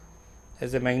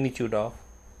as a magnitude of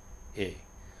A.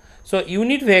 So,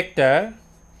 unit vector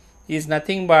is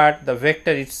nothing but the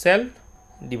vector itself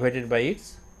divided by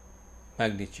its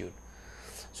magnitude.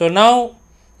 So, now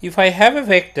if I have a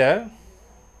vector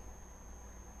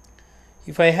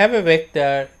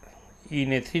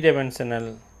in a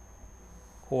 3-dimensional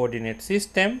coordinate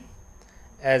system,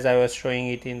 as I was showing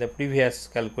it in the previous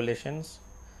calculations.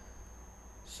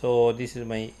 So, this is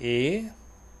my A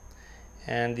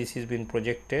and this is been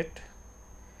projected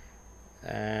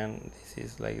and this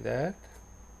is like that,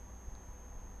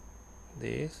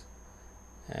 this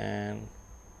and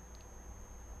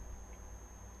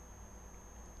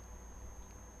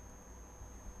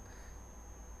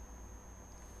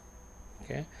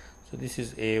okay. So, this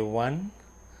is A1,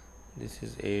 this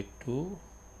is A2,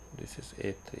 this is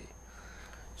A3.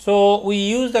 So, we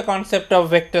use the concept of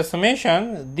vector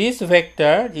summation. This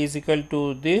vector is equal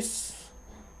to this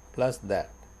plus that.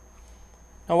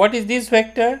 Now, what is this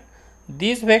vector?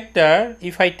 This vector,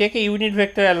 if I take a unit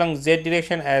vector along z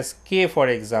direction as k, for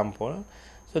example,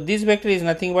 so this vector is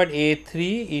nothing but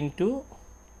A3 into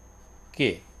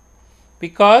k,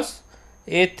 because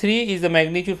A3 is the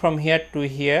magnitude from here to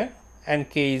here and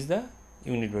k is the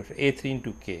unit vector A3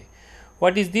 into k.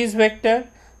 What is this vector?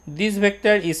 This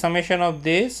vector is summation of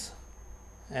this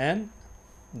and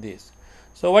this.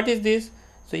 So, what is this?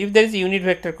 So, if there is a unit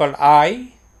vector called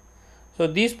I, so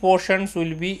these portions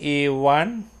will be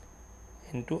A1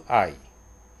 into I.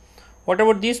 What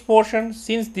about this portion?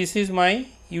 Since this is my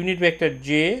unit vector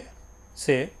j,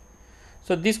 say,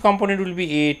 so this component will be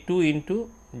A2 into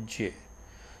j.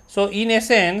 So, in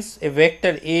essence, a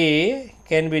vector A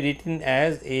can be written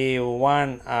as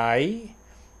A1I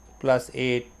plus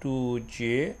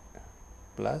A2j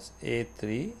plus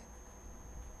A3k,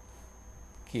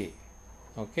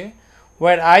 okay,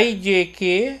 where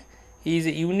ijk is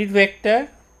a unit vector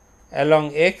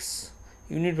along x,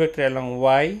 unit vector along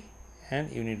y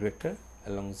and unit vector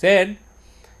along z.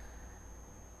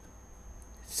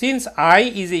 Since I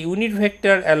is a unit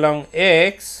vector along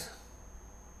x,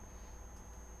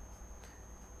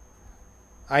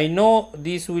 I know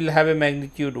this will have a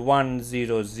magnitude 1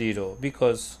 0 0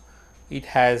 because it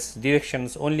has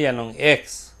directions only along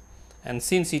x, and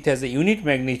since it has a unit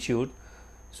magnitude,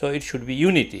 so it should be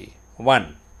unity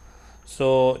 1.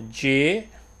 So, j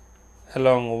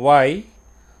along y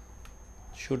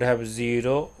should have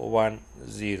 0 1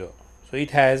 0. So,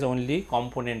 it has only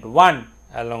component 1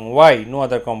 along y, no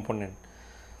other component.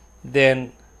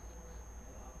 Then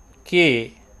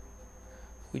k,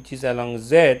 which is along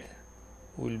z,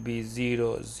 will be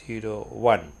 0 0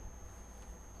 1.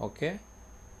 Okay.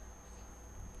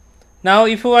 Now,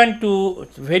 if you want to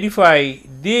verify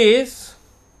this,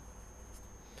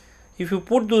 if you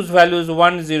put those values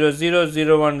 1 0 0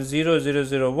 0 1 0 0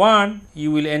 0 1,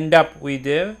 you will end up with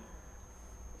a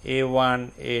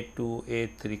A1, A2,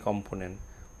 A3 component.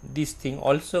 This thing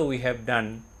also we have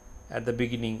done at the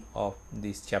beginning of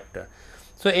this chapter.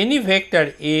 So, any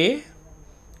vector A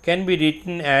can be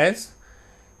written as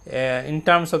in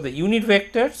terms of the unit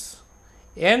vectors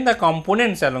and the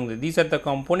components along these are the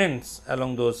components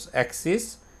along those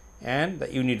axes and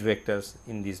the unit vectors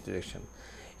in this direction.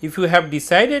 If you have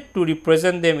decided to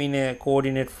represent them in a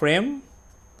coordinate frame,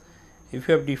 if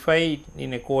you have defined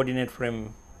in a coordinate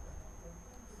frame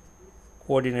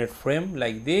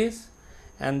like this,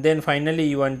 and then finally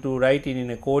you want to write it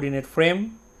in a coordinate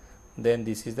frame, then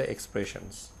this is the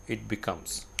expressions it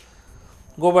becomes.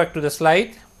 Go back to the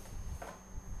slide.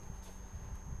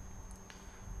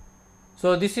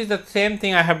 So, this is the same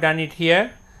thing I have done it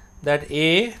here, that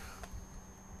the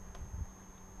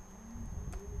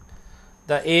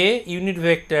A unit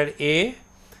vector A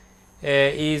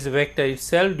is vector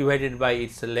itself divided by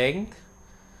its length.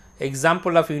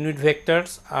 Example of unit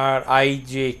vectors are I,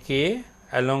 j, k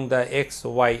along the x,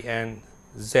 y and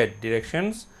z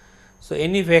directions. So,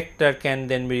 any vector can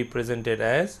then be represented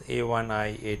as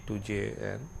A1i, A2j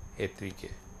and A3k.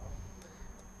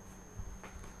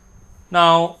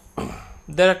 Now,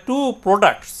 there are two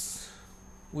products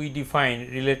we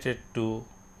define related to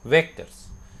vectors.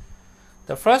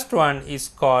 The first one is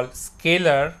called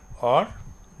scalar or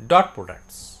dot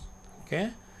products.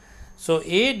 Okay. So,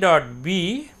 A dot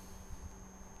B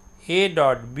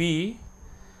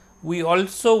we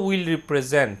also will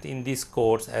represent in this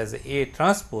course as A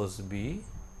transpose B,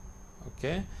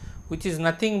 okay, which is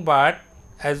nothing but,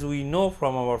 as we know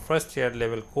from our first year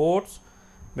level course,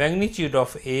 magnitude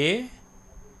of A,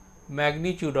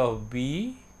 magnitude of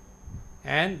B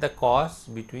and the cos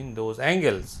between those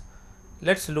angles.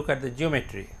 Let us look at the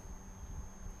geometry.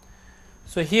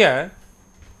 So, here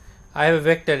I have a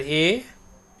vector A,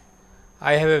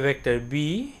 I have a vector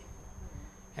B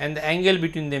and the angle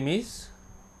between them is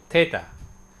theta.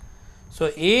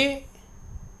 So, A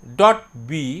dot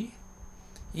B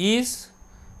is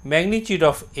magnitude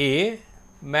of A,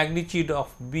 magnitude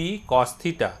of B cos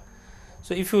theta.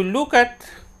 So, if you look at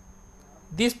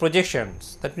these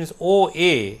projections, that means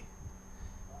OA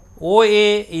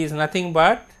is nothing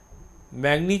but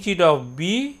magnitude of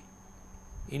B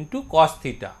into cos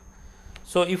theta.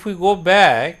 So, if we go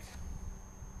back,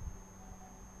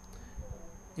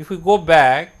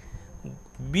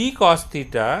 B cos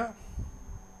theta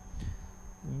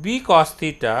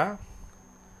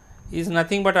is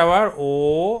nothing but our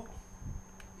OA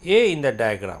in the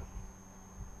diagram.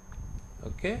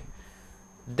 Okay.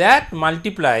 That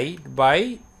multiplied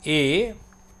by A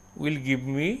will give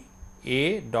me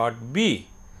A dot B.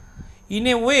 In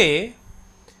a way,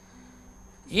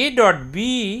 A dot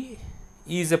B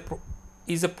is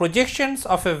a projections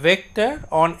of a vector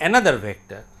on another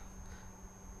vector.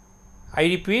 I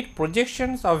repeat,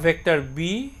 projections of vector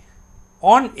B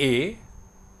on A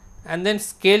and then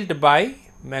scaled by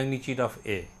magnitude of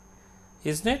A,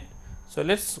 isn't it? So,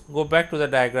 let us go back to the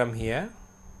diagram here.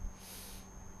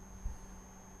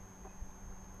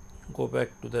 Go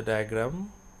back to the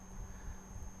diagram.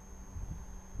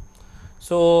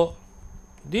 So,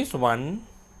 this one,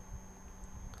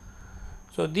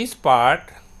 so this part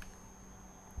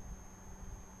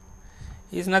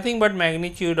is nothing but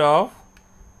magnitude of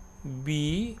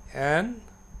b and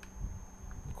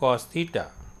cos theta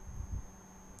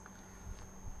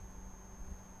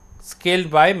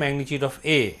scaled by magnitude of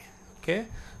a. Okay.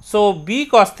 So, b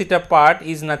cos theta part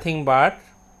is nothing but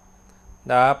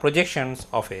the projections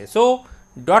of a. So,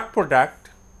 dot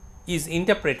product is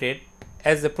interpreted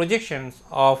as the projections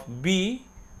of b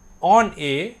on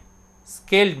a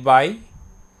scaled by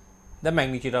the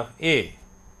magnitude of a.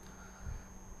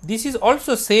 This is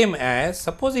also same as,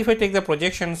 suppose if I take the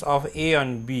projections of a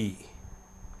on b.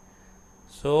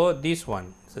 So, this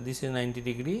one, so this is 90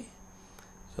 degree.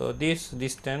 So, this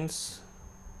distance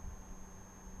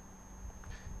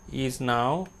is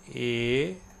now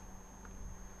a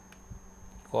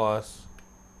cos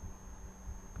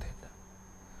theta.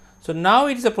 So, now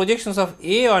it is the projections of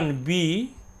a on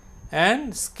b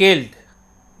and scaled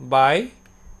by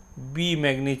b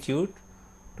magnitude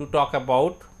to talk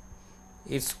about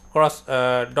its cross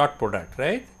dot product,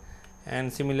 right,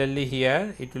 and similarly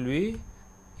here it will be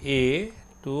a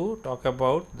to talk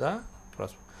about the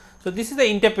cross. So, this is the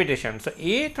interpretation. So,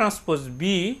 a transpose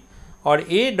b or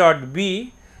a dot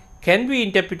b can be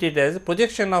interpreted as a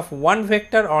projection of one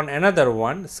vector on another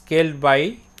one scaled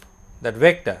by that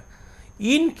vector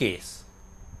in case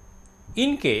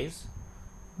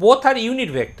both are unit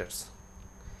vectors.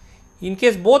 In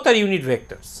case both are unit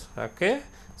vectors, okay.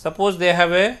 Suppose they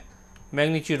have a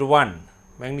magnitude 1,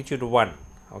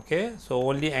 okay. So,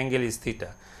 only angle is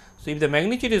theta. So, if the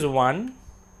magnitude is 1,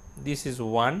 this is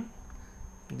 1,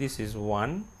 this is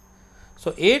 1.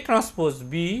 So, a transpose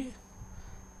b,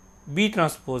 b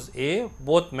transpose a,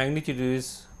 both magnitude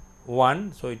is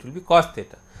 1. So, it will be cos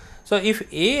theta. So, if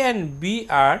a and b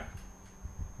are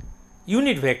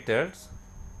unit vectors,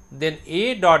 then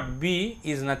a dot b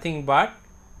is nothing but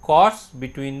cos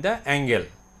between the angle.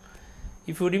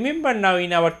 If you remember now,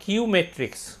 in our Q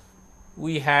matrix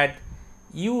we had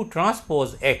u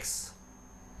transpose x,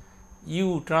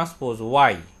 u transpose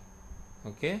y,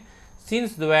 okay.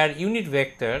 Since they were unit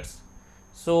vectors,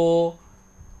 so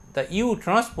the u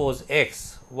transpose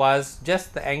x was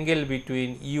just the angle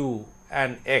between u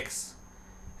and x,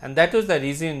 and that was the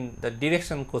reason the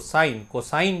direction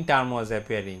cosine term was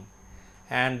appearing,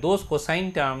 and those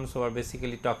cosine terms were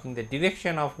basically talking the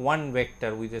direction of one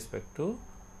vector with respect to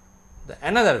the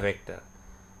another vector,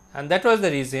 and that was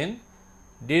the reason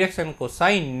direction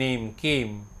cosine name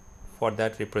came for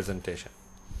that representation.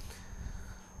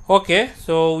 Okay,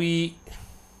 so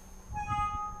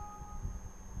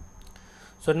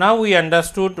now we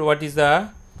understood what is the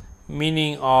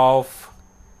meaning of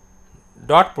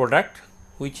dot product,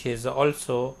 which is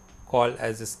also called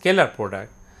as a scalar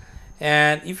product.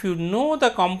 And if you know the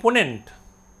component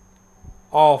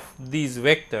of these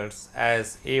vectors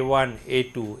as a1,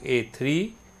 a2,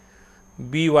 a3,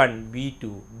 b1,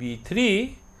 b2,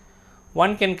 b3,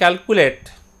 one can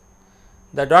calculate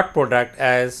the dot product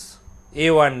as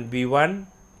a1, b1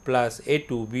 plus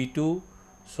a2, b2,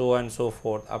 so on and so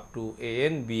forth up to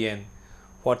an, bn.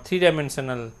 For 3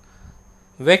 dimensional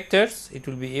vectors, it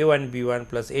will be a1, b1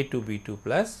 plus a2, b2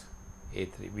 plus a3,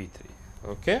 b3.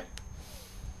 Okay.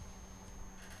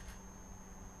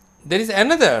 There is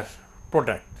another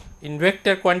product in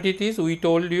vector quantities. I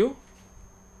told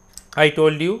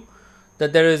you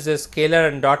that there is a scalar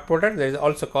and dot product. There is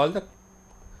also called the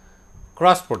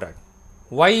cross product.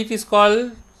 Why it is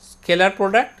called scalar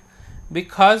product?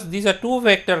 Because these are two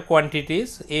vector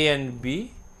quantities a and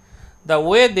b. The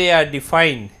way they are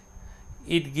defined,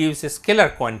 it gives a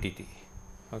scalar quantity.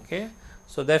 Okay.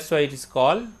 So, that is why it is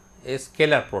called a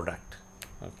scalar product.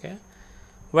 Okay.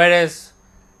 Whereas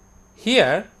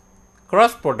here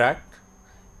cross product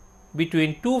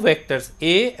between two vectors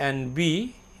a and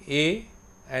b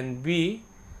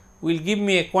will give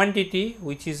me a quantity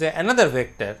which is another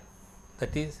vector,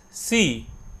 that is c.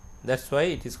 That is why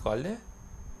it is called a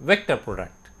vector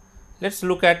product. Let us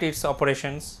look at its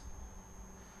operations.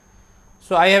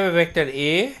 So, I have a vector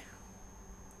a,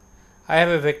 I have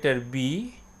a vector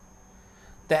b.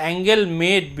 The angle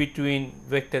made between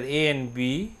vector a and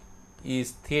b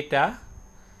is theta.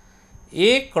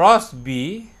 A cross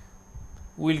b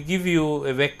will give you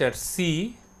a vector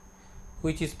c,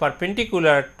 which is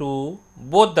perpendicular to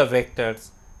both the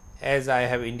vectors as I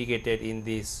have indicated in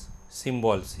these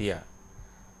symbols here.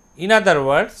 In other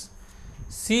words,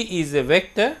 c is a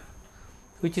vector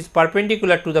which is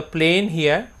perpendicular to the plane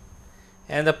here,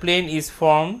 and the plane is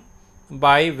formed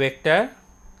by vector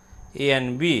a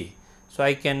and b. So,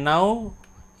 I can now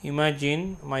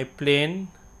imagine my plane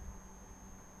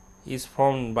is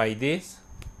formed by this,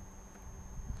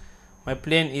 my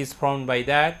plane is formed by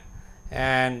that,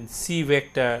 and C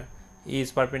vector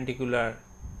is perpendicular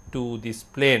to this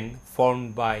plane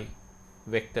formed by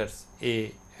vectors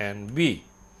A and B.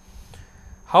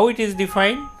 How it is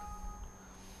defined?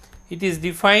 It is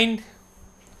defined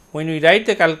when we write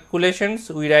the calculations,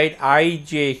 we write I,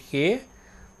 j, k,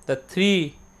 the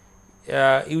 3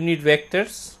 unit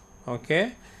vectors,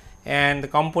 okay, and the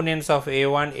components of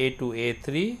A1, A2,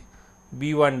 A3,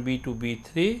 B1, B2,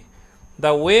 B3.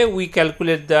 The way we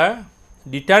calculate the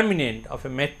determinant of a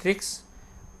matrix,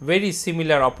 very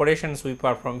similar operations we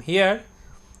perform here.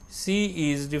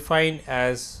 C is defined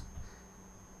as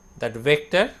that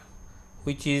vector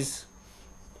which is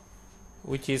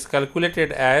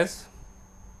calculated as,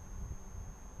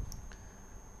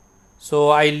 so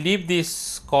I leave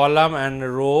this column and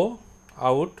row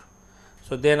out.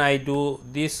 So, then I do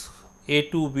this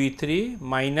A2 B3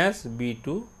 minus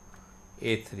B2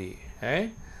 A3,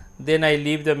 right. Then I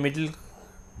leave the middle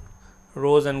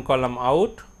rows and column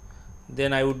out,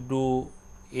 then I would do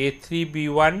A3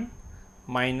 B1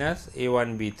 minus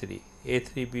A1 B3,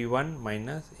 A3 B1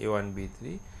 minus A1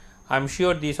 B3. I am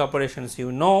sure these operations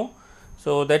you know.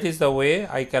 So, that is the way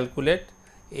I calculate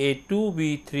A2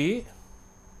 B3,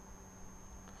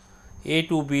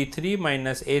 A2 B3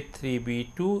 minus A3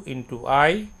 B2 into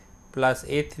I plus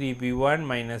A3 B1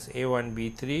 minus A1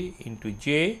 B3 into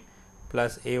J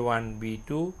plus A1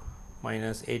 B2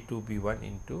 minus A2 B1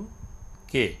 into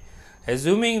K.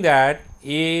 Assuming that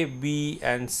A, B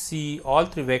and C, all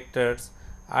 3 vectors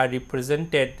are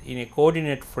represented in a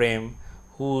coordinate frame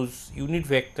whose unit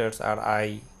vectors are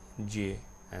I, J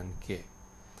and K.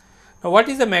 Now, what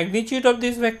is the magnitude of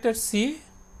this vector C?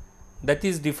 That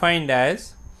is defined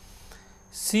as,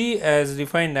 C as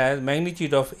defined as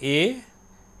magnitude of A,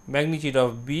 magnitude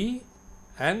of B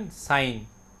and sine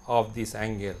of this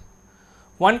angle.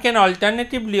 One can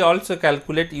alternatively also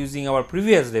calculate using our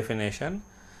previous definition.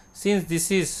 Since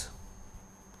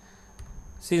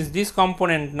this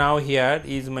component now here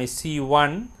is my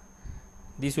C1,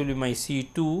 this will be my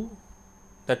C2,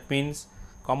 that means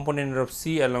component of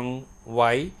C along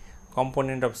Y,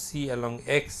 component of C along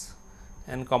X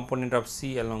and component of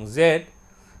C along Z.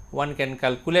 One can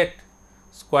calculate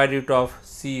square root of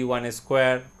C1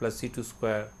 square plus C2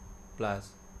 square plus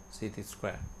C3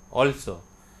 square also,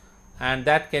 and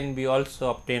that can be also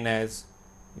obtained as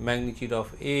magnitude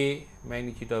of A,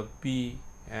 magnitude of B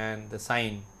and the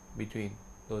sine between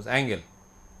those angle.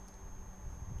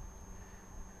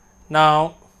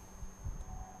 Now,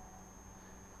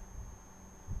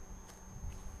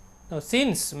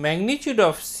 since magnitude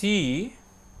of C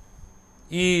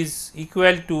is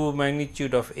equal to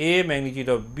magnitude of A, magnitude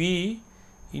of B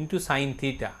into sine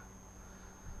theta,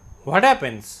 what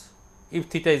happens if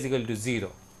theta is equal to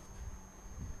 0?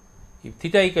 If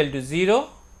theta equal to 0,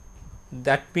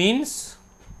 that means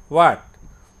what?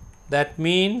 That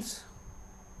means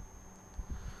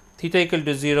theta equal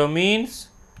to 0 means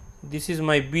this is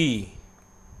my B,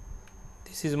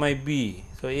 this is my B.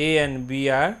 So, A and B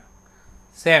are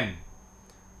same.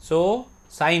 So,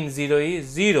 sine 0 is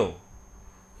 0.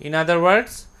 In other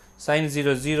words, sine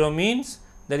 0 0 means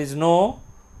there is no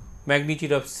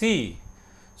magnitude of C.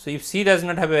 So, if C does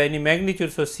not have any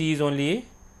magnitude, so C is only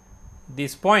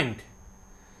this point.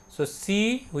 So,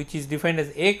 C, which is defined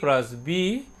as A cross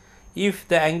B, if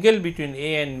the angle between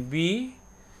A and B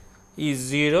is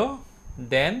 0,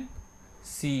 then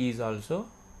C is also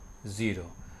 0.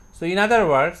 So, in other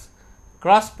words,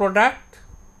 cross product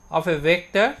of a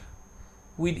vector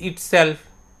with itself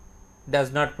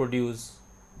does not produce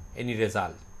any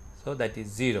result. So, that is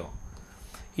 0.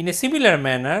 In a similar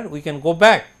manner, we can go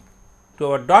back to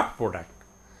our dot product.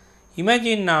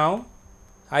 Imagine now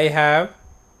I have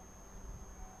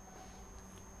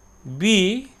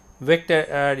B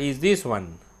vector is this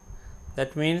one,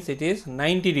 that means it is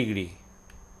 90 degree.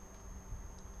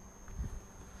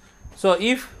 So,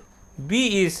 if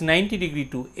B is 90 degree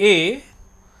to A,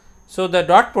 so the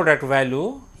dot product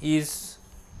value is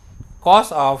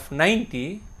cos of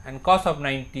 90 and cos of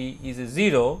 90 is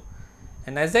 0,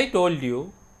 and as I told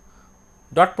you,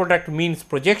 dot product means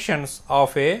projections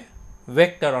of a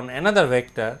vector on another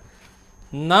vector.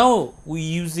 Now, we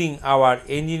using our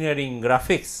engineering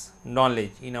graphics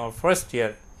knowledge in our first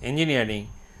year engineering,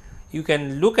 you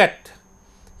can look at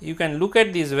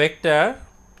this vector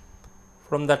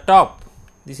from the top.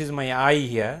 This is my eye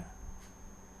here.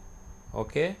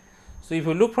 Okay. So, if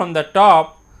you look from the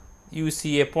top, you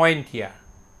see a point here,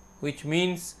 which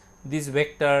means this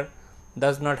vector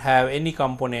does not have any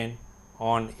component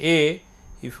on A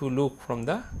if you look from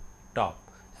the top,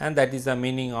 and that is the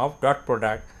meaning of dot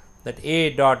product, that A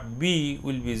dot B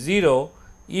will be 0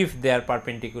 if they are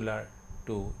perpendicular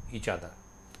to each other.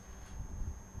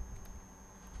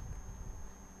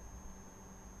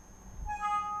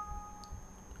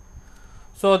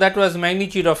 So, that was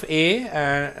magnitude of A,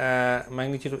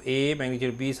 magnitude of A, magnitude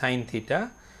of B sin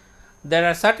theta. There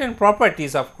are certain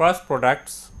properties of cross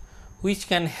products which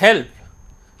can help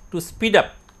to speed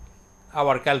up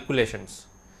our calculations.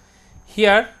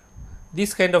 Here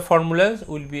this kind of formulas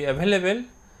will be available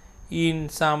in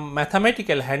some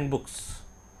mathematical handbooks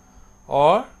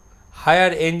or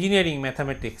higher engineering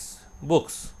mathematics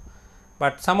books,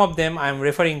 but some of them I am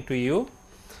referring to you,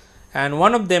 and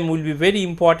one of them will be very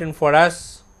important for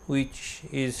us, which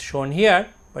is shown here,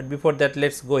 but before that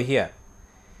let us go here.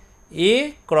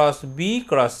 A cross B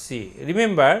cross C,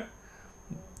 remember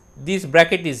this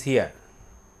bracket is here,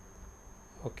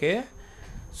 okay.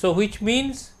 So, which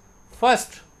means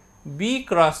first B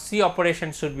cross C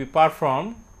operation should be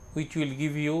performed, which will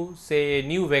give you say a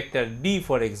new vector D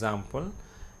for example,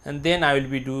 and then I will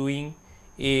be doing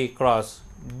A cross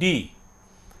D.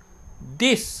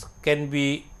 This can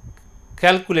be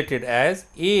calculated as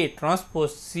A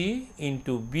transpose C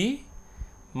into B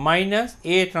minus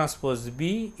A transpose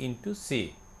B into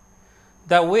C.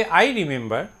 The way I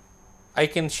remember, I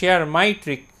can share my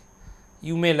trick,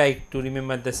 you may like to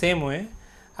remember the same way.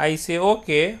 I say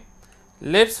okay,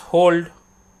 let's hold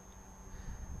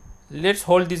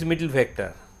this middle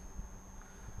vector.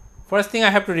 First thing I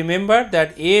have to remember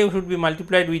that A should be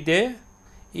multiplied with A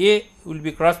will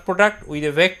be cross product with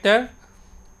a vector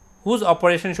whose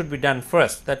operation should be done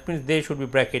first, that means they should be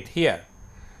bracket here.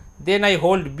 Then I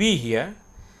hold B here.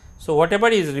 So, whatever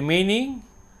is remaining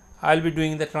I will be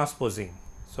doing the transposing.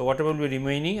 So, whatever will be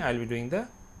remaining I will be doing the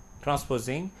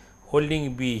transposing,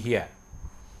 holding B here.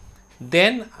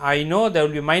 Then I know there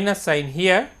will be minus sign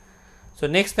here. So,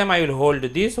 next time I will hold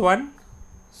this one.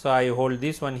 So, I hold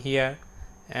this one here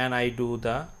and I do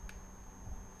the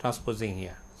transposing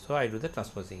here. So, I do the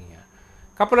transposing here.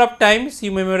 Couple of times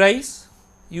you memorize,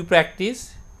 you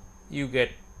practice, you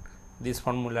get this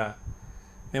formula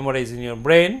memorized in your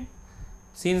brain.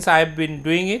 Since I have been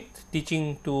doing it,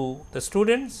 teaching to the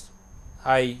students,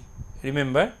 I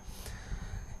remember.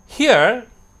 Here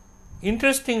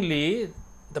interestingly,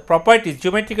 the properties,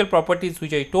 geometrical properties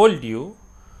which I told you,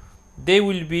 they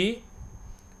will be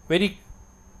very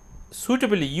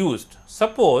suitably used.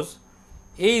 Suppose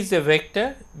A is a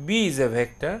vector, B is a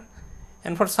vector,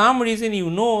 and for some reason you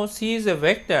know C is a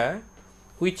vector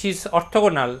which is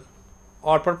orthogonal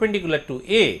or perpendicular to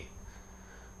A.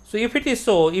 So, if it is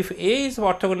so, if A is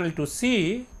orthogonal to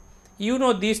C, you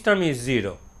know this term is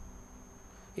 0,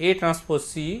 A transpose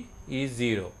C is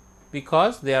 0,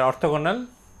 because they are orthogonal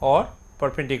or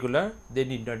perpendicular, they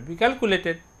need not be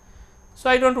calculated. So,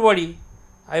 I do not worry,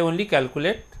 I only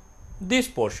calculate these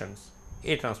portions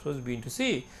A transpose B into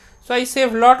C. So, I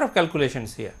save lot of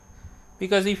calculations here,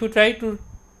 because if you try to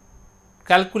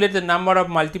calculate the number of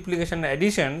multiplication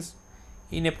additions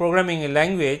in a programming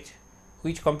language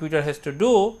which computer has to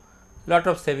do, lot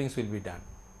of savings will be done.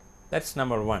 That is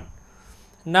number 1.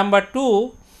 Number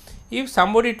 2, if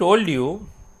somebody told you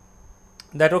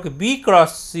that okay, B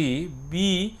cross C,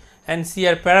 B and C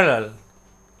are parallel,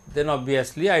 then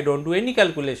obviously I do not do any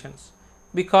calculations,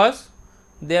 because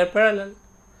they are parallel.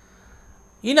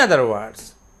 In other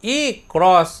words, A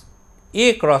cross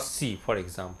C for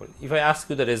example, if I ask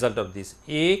you the result of this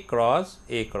A cross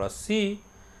C.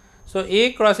 So,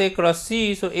 A cross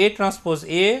C, so A transpose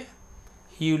A,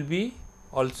 he will be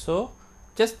also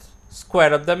just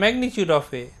square of the magnitude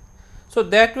of A. So,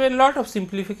 that way lot of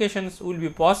simplifications will be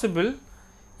possible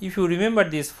if you remember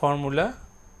this formula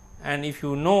and if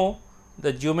you know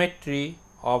the geometry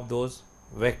of those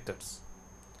vectors.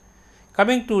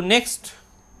 Coming to next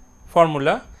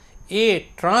formula, A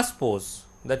transpose,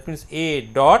 that means A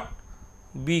dot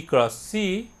B cross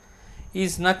C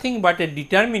is nothing but a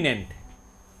determinant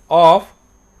of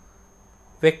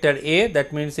vector A,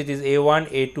 that means it is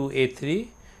A1, A2, A3,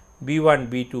 B1,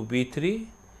 B2, B3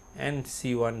 and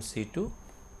C1, C2,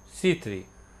 C3.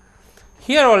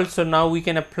 Here also now we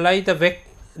can apply the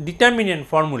determinant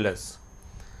formulas.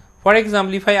 For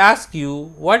example, if I ask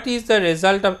you what is the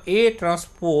result of A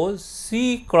transpose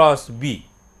C cross B,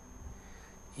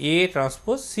 A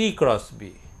transpose C cross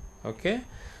B, okay.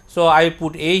 So, I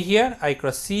put A here, I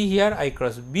cross C here, I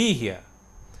cross B here.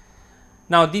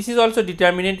 Now, this is also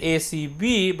determinant A, C,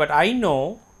 B, but I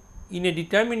know in a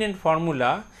determinant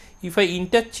formula, if I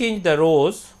interchange the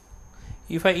rows,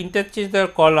 if I interchange the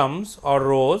columns or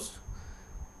rows,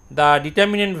 the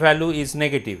determinant value is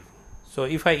negative. So,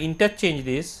 if I interchange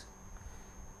this,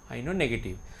 I know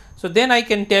negative. So, then I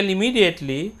can tell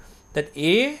immediately that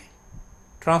A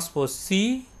transpose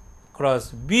C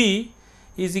cross B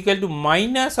is equal to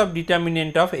minus of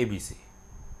determinant of ABC.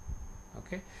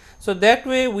 Okay. So, that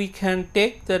way we can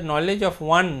take the knowledge of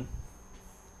one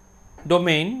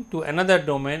domain to another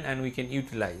domain and we can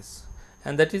utilize,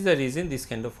 and that is the reason this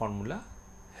kind of formula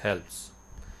helps.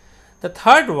 The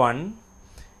third one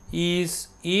is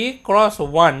A cross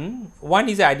 1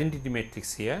 is a identity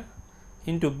matrix here,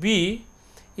 into B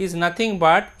is nothing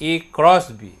but A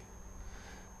cross B.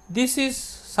 This is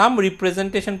some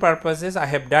representation purposes I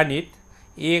have done it,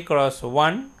 A cross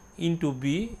 1 into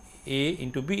B, A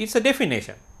into B, it is a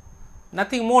definition,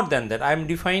 nothing more than that. I am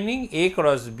defining A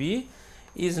cross B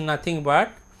is nothing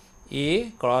but A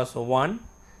cross 1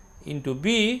 into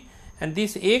B, and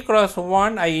this A cross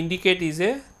 1 I indicate is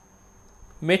a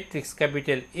matrix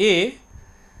capital A,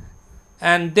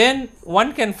 and then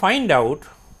one can find out,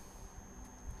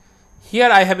 here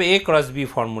I have A cross B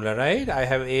formula, right. I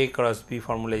have A cross B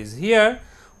formula is here,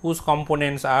 whose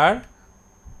components are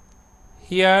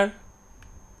here,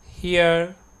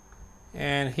 here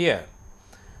and here.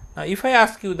 Now, if I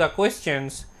ask you the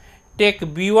questions, take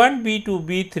B1, B2,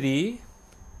 B3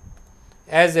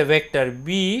 as a vector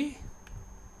B,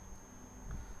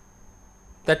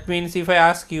 that means if I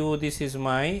ask you, this is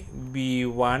my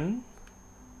B1,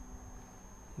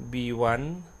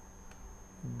 B1,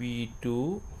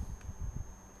 B2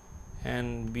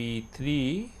 and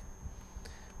B3,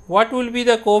 what will be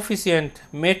the coefficient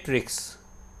matrix,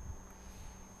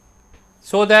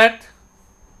 so that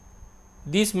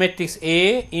this matrix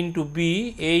A into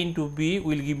B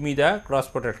will give me the cross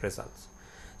product results.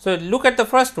 So, look at the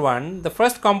first one, the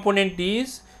first component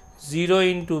is 0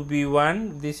 into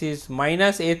B1, this is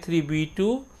minus A3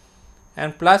 B2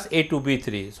 and plus A2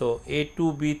 B3. So,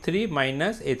 A2 B3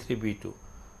 minus A3 B2.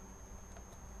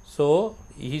 So,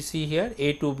 you see here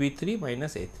A2 B3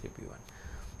 minus A3 B1.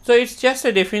 So, it is just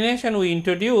a definition we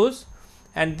introduce,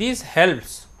 and this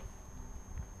helps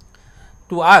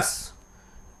to us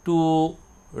to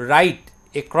write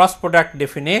a cross product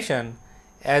definition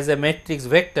as a matrix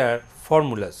vector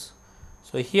formulas.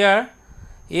 So, here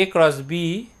A cross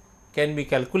B can be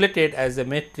calculated as a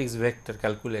matrix vector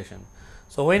calculation.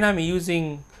 So, when I am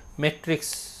using matrix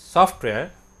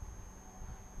software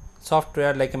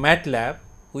like a MATLAB,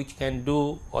 which can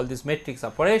do all this matrix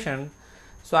operation,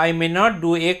 so I may not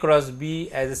do A cross B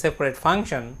as a separate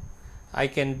function, I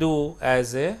can do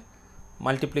as a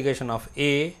multiplication of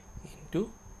A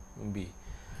into B.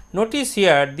 Notice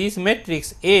here this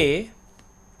matrix A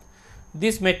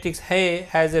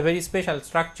has a very special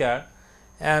structure,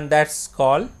 and that is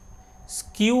called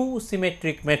skew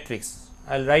symmetric matrix.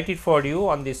 I will write it for you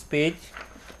on this page.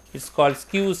 It is called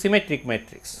skew symmetric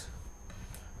matrix.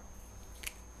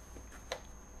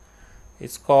 It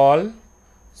is called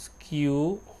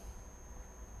skew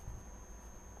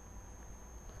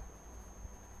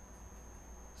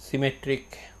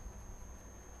symmetric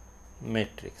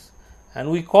matrix,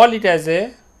 and we call it as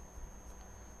a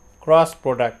cross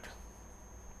product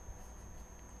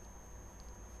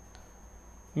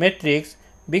matrix,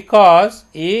 because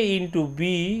A into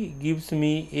B gives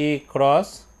me A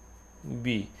cross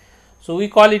B. So, we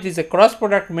call it is a cross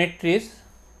product matrix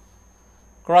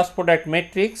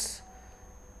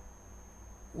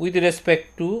with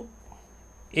respect to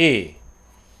A,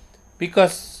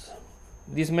 because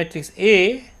this matrix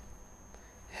A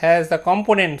has the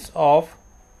components of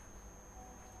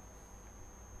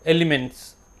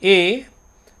elements A.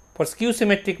 For skew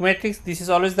symmetric matrix, this is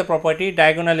always the property,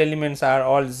 diagonal elements are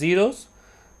all zeros.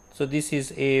 So, this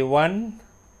is A1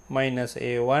 minus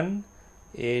A1,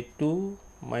 A2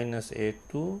 minus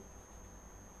A2.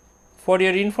 For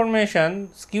your information,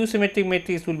 skew symmetric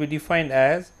matrix will be defined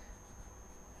as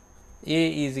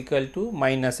A is equal to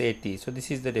minus AT. So, this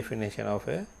is the definition of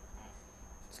a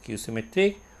skew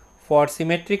symmetric. For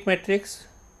symmetric matrix,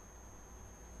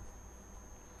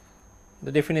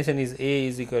 the definition is A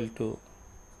is equal to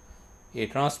A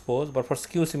transpose, but for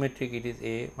skew symmetric it is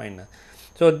A minus.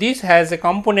 So, this has a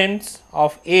components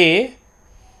of A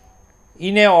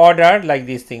in a order like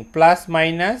this thing, plus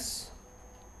minus,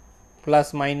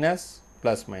 plus minus,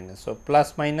 plus minus. So,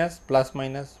 plus minus, plus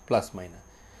minus, plus minus.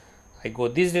 I go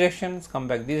these directions, come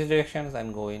back these directions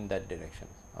and go in that direction.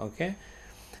 Okay.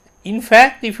 In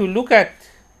fact, if you look at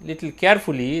little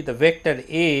carefully, the vector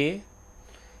A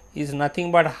is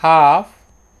nothing but half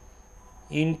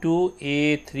into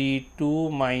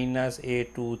A32 minus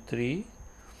A23,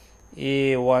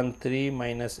 A13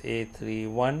 minus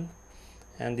A31,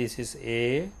 and this is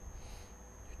A21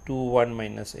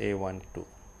 minus A12.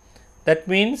 That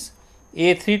means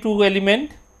A32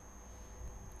 element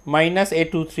minus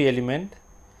A23 element,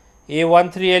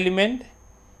 A13 element,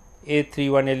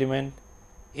 A31 element,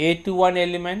 A21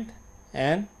 element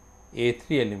and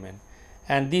A3 element,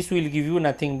 and this will give you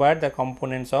nothing but the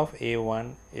components of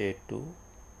A1, A2,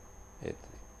 A3.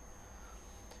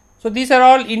 So, these are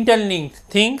all interlinked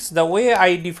things. The way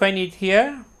I define it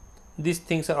here, these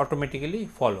things are automatically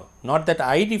follow, not that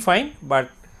I define, but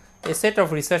a set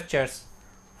of researchers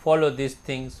follow these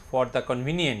things for the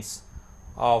convenience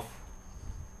of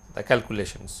the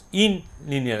calculations in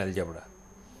linear algebra.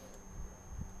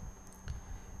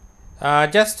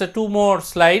 Just two more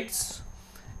slides.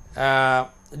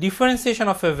 Differentiation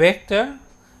of a vector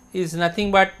is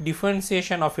nothing but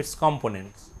differentiation of its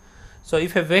components. So,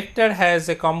 if a vector has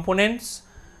a components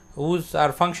whose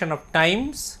are function of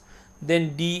times,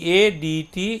 then dA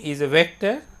dt is a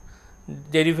vector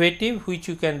derivative which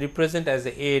you can represent as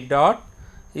a dot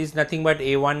is nothing but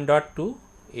a1 dot to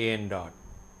an dot,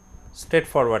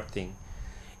 straightforward thing.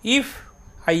 If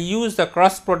I use the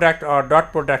cross product or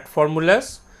dot product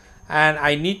formulas and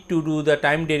I need to do the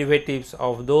time derivatives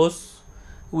of those,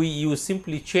 we use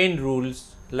simply chain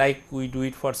rules like we do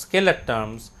it for scalar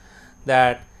terms,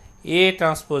 that A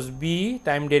transpose B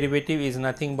time derivative is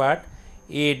nothing but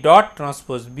A dot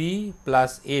transpose B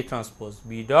plus A transpose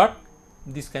B dot.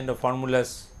 This kind of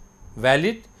formulas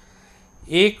valid.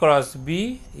 A cross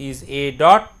B is A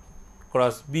dot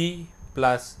cross B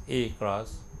plus A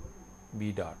cross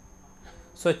B dot.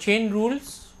 So, chain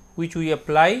rules which we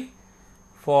apply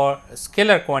for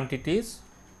scalar quantities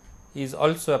is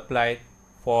also applied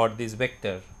for these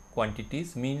vector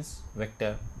quantities, means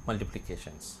vector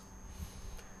multiplications.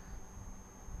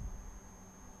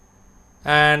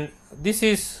 And this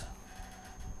is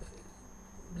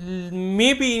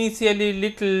maybe initially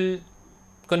little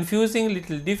confusing,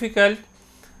 little difficult,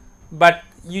 but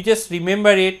you just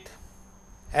remember it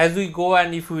as we go,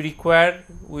 and if we require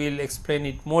we will explain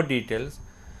it more details.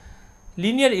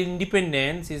 Linear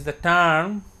independence is the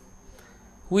term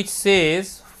which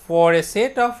says for a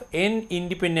set of n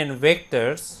independent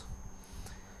vectors,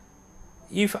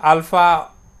 if alpha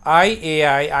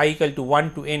I equal to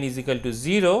 1 to n is equal to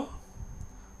 0,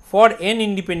 for n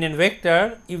independent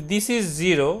vector, if this is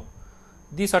 0,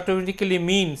 this automatically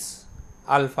means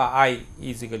alpha I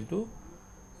is equal to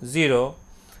 0,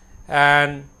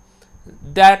 and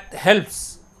that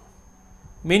helps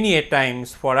many a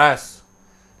times for us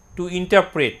to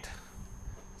interpret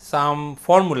some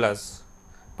formulas.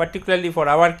 Particularly for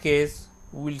our case,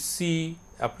 we will see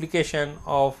application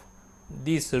of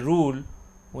this rule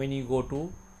when you go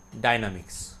to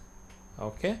dynamics.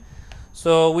 Okay.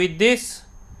 So, with this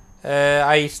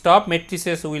I stop.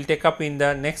 Matrices we will take up in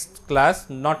the next class,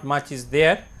 not much is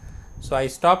there. So, I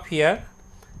stop here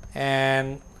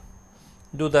and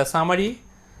do the summary.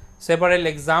 Several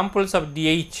examples of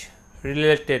DH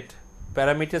related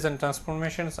parameters and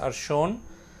transformations are shown.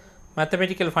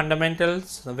 Mathematical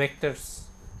fundamentals, vectors,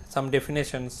 some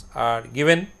definitions are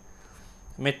given.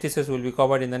 Matrices will be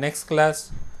covered in the next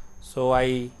class. So,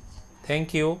 I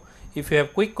thank you. If you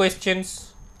have quick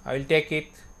questions, I will take it.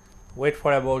 Wait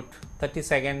for about 30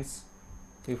 seconds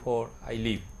before I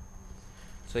leave.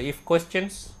 So, if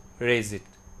questions, raise it.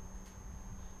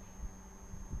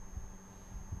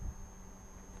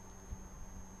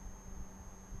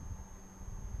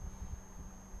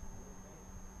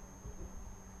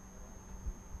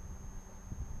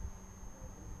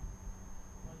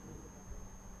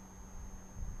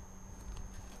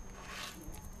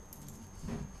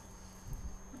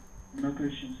 No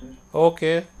question, sir.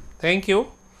 Okay, thank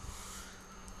you.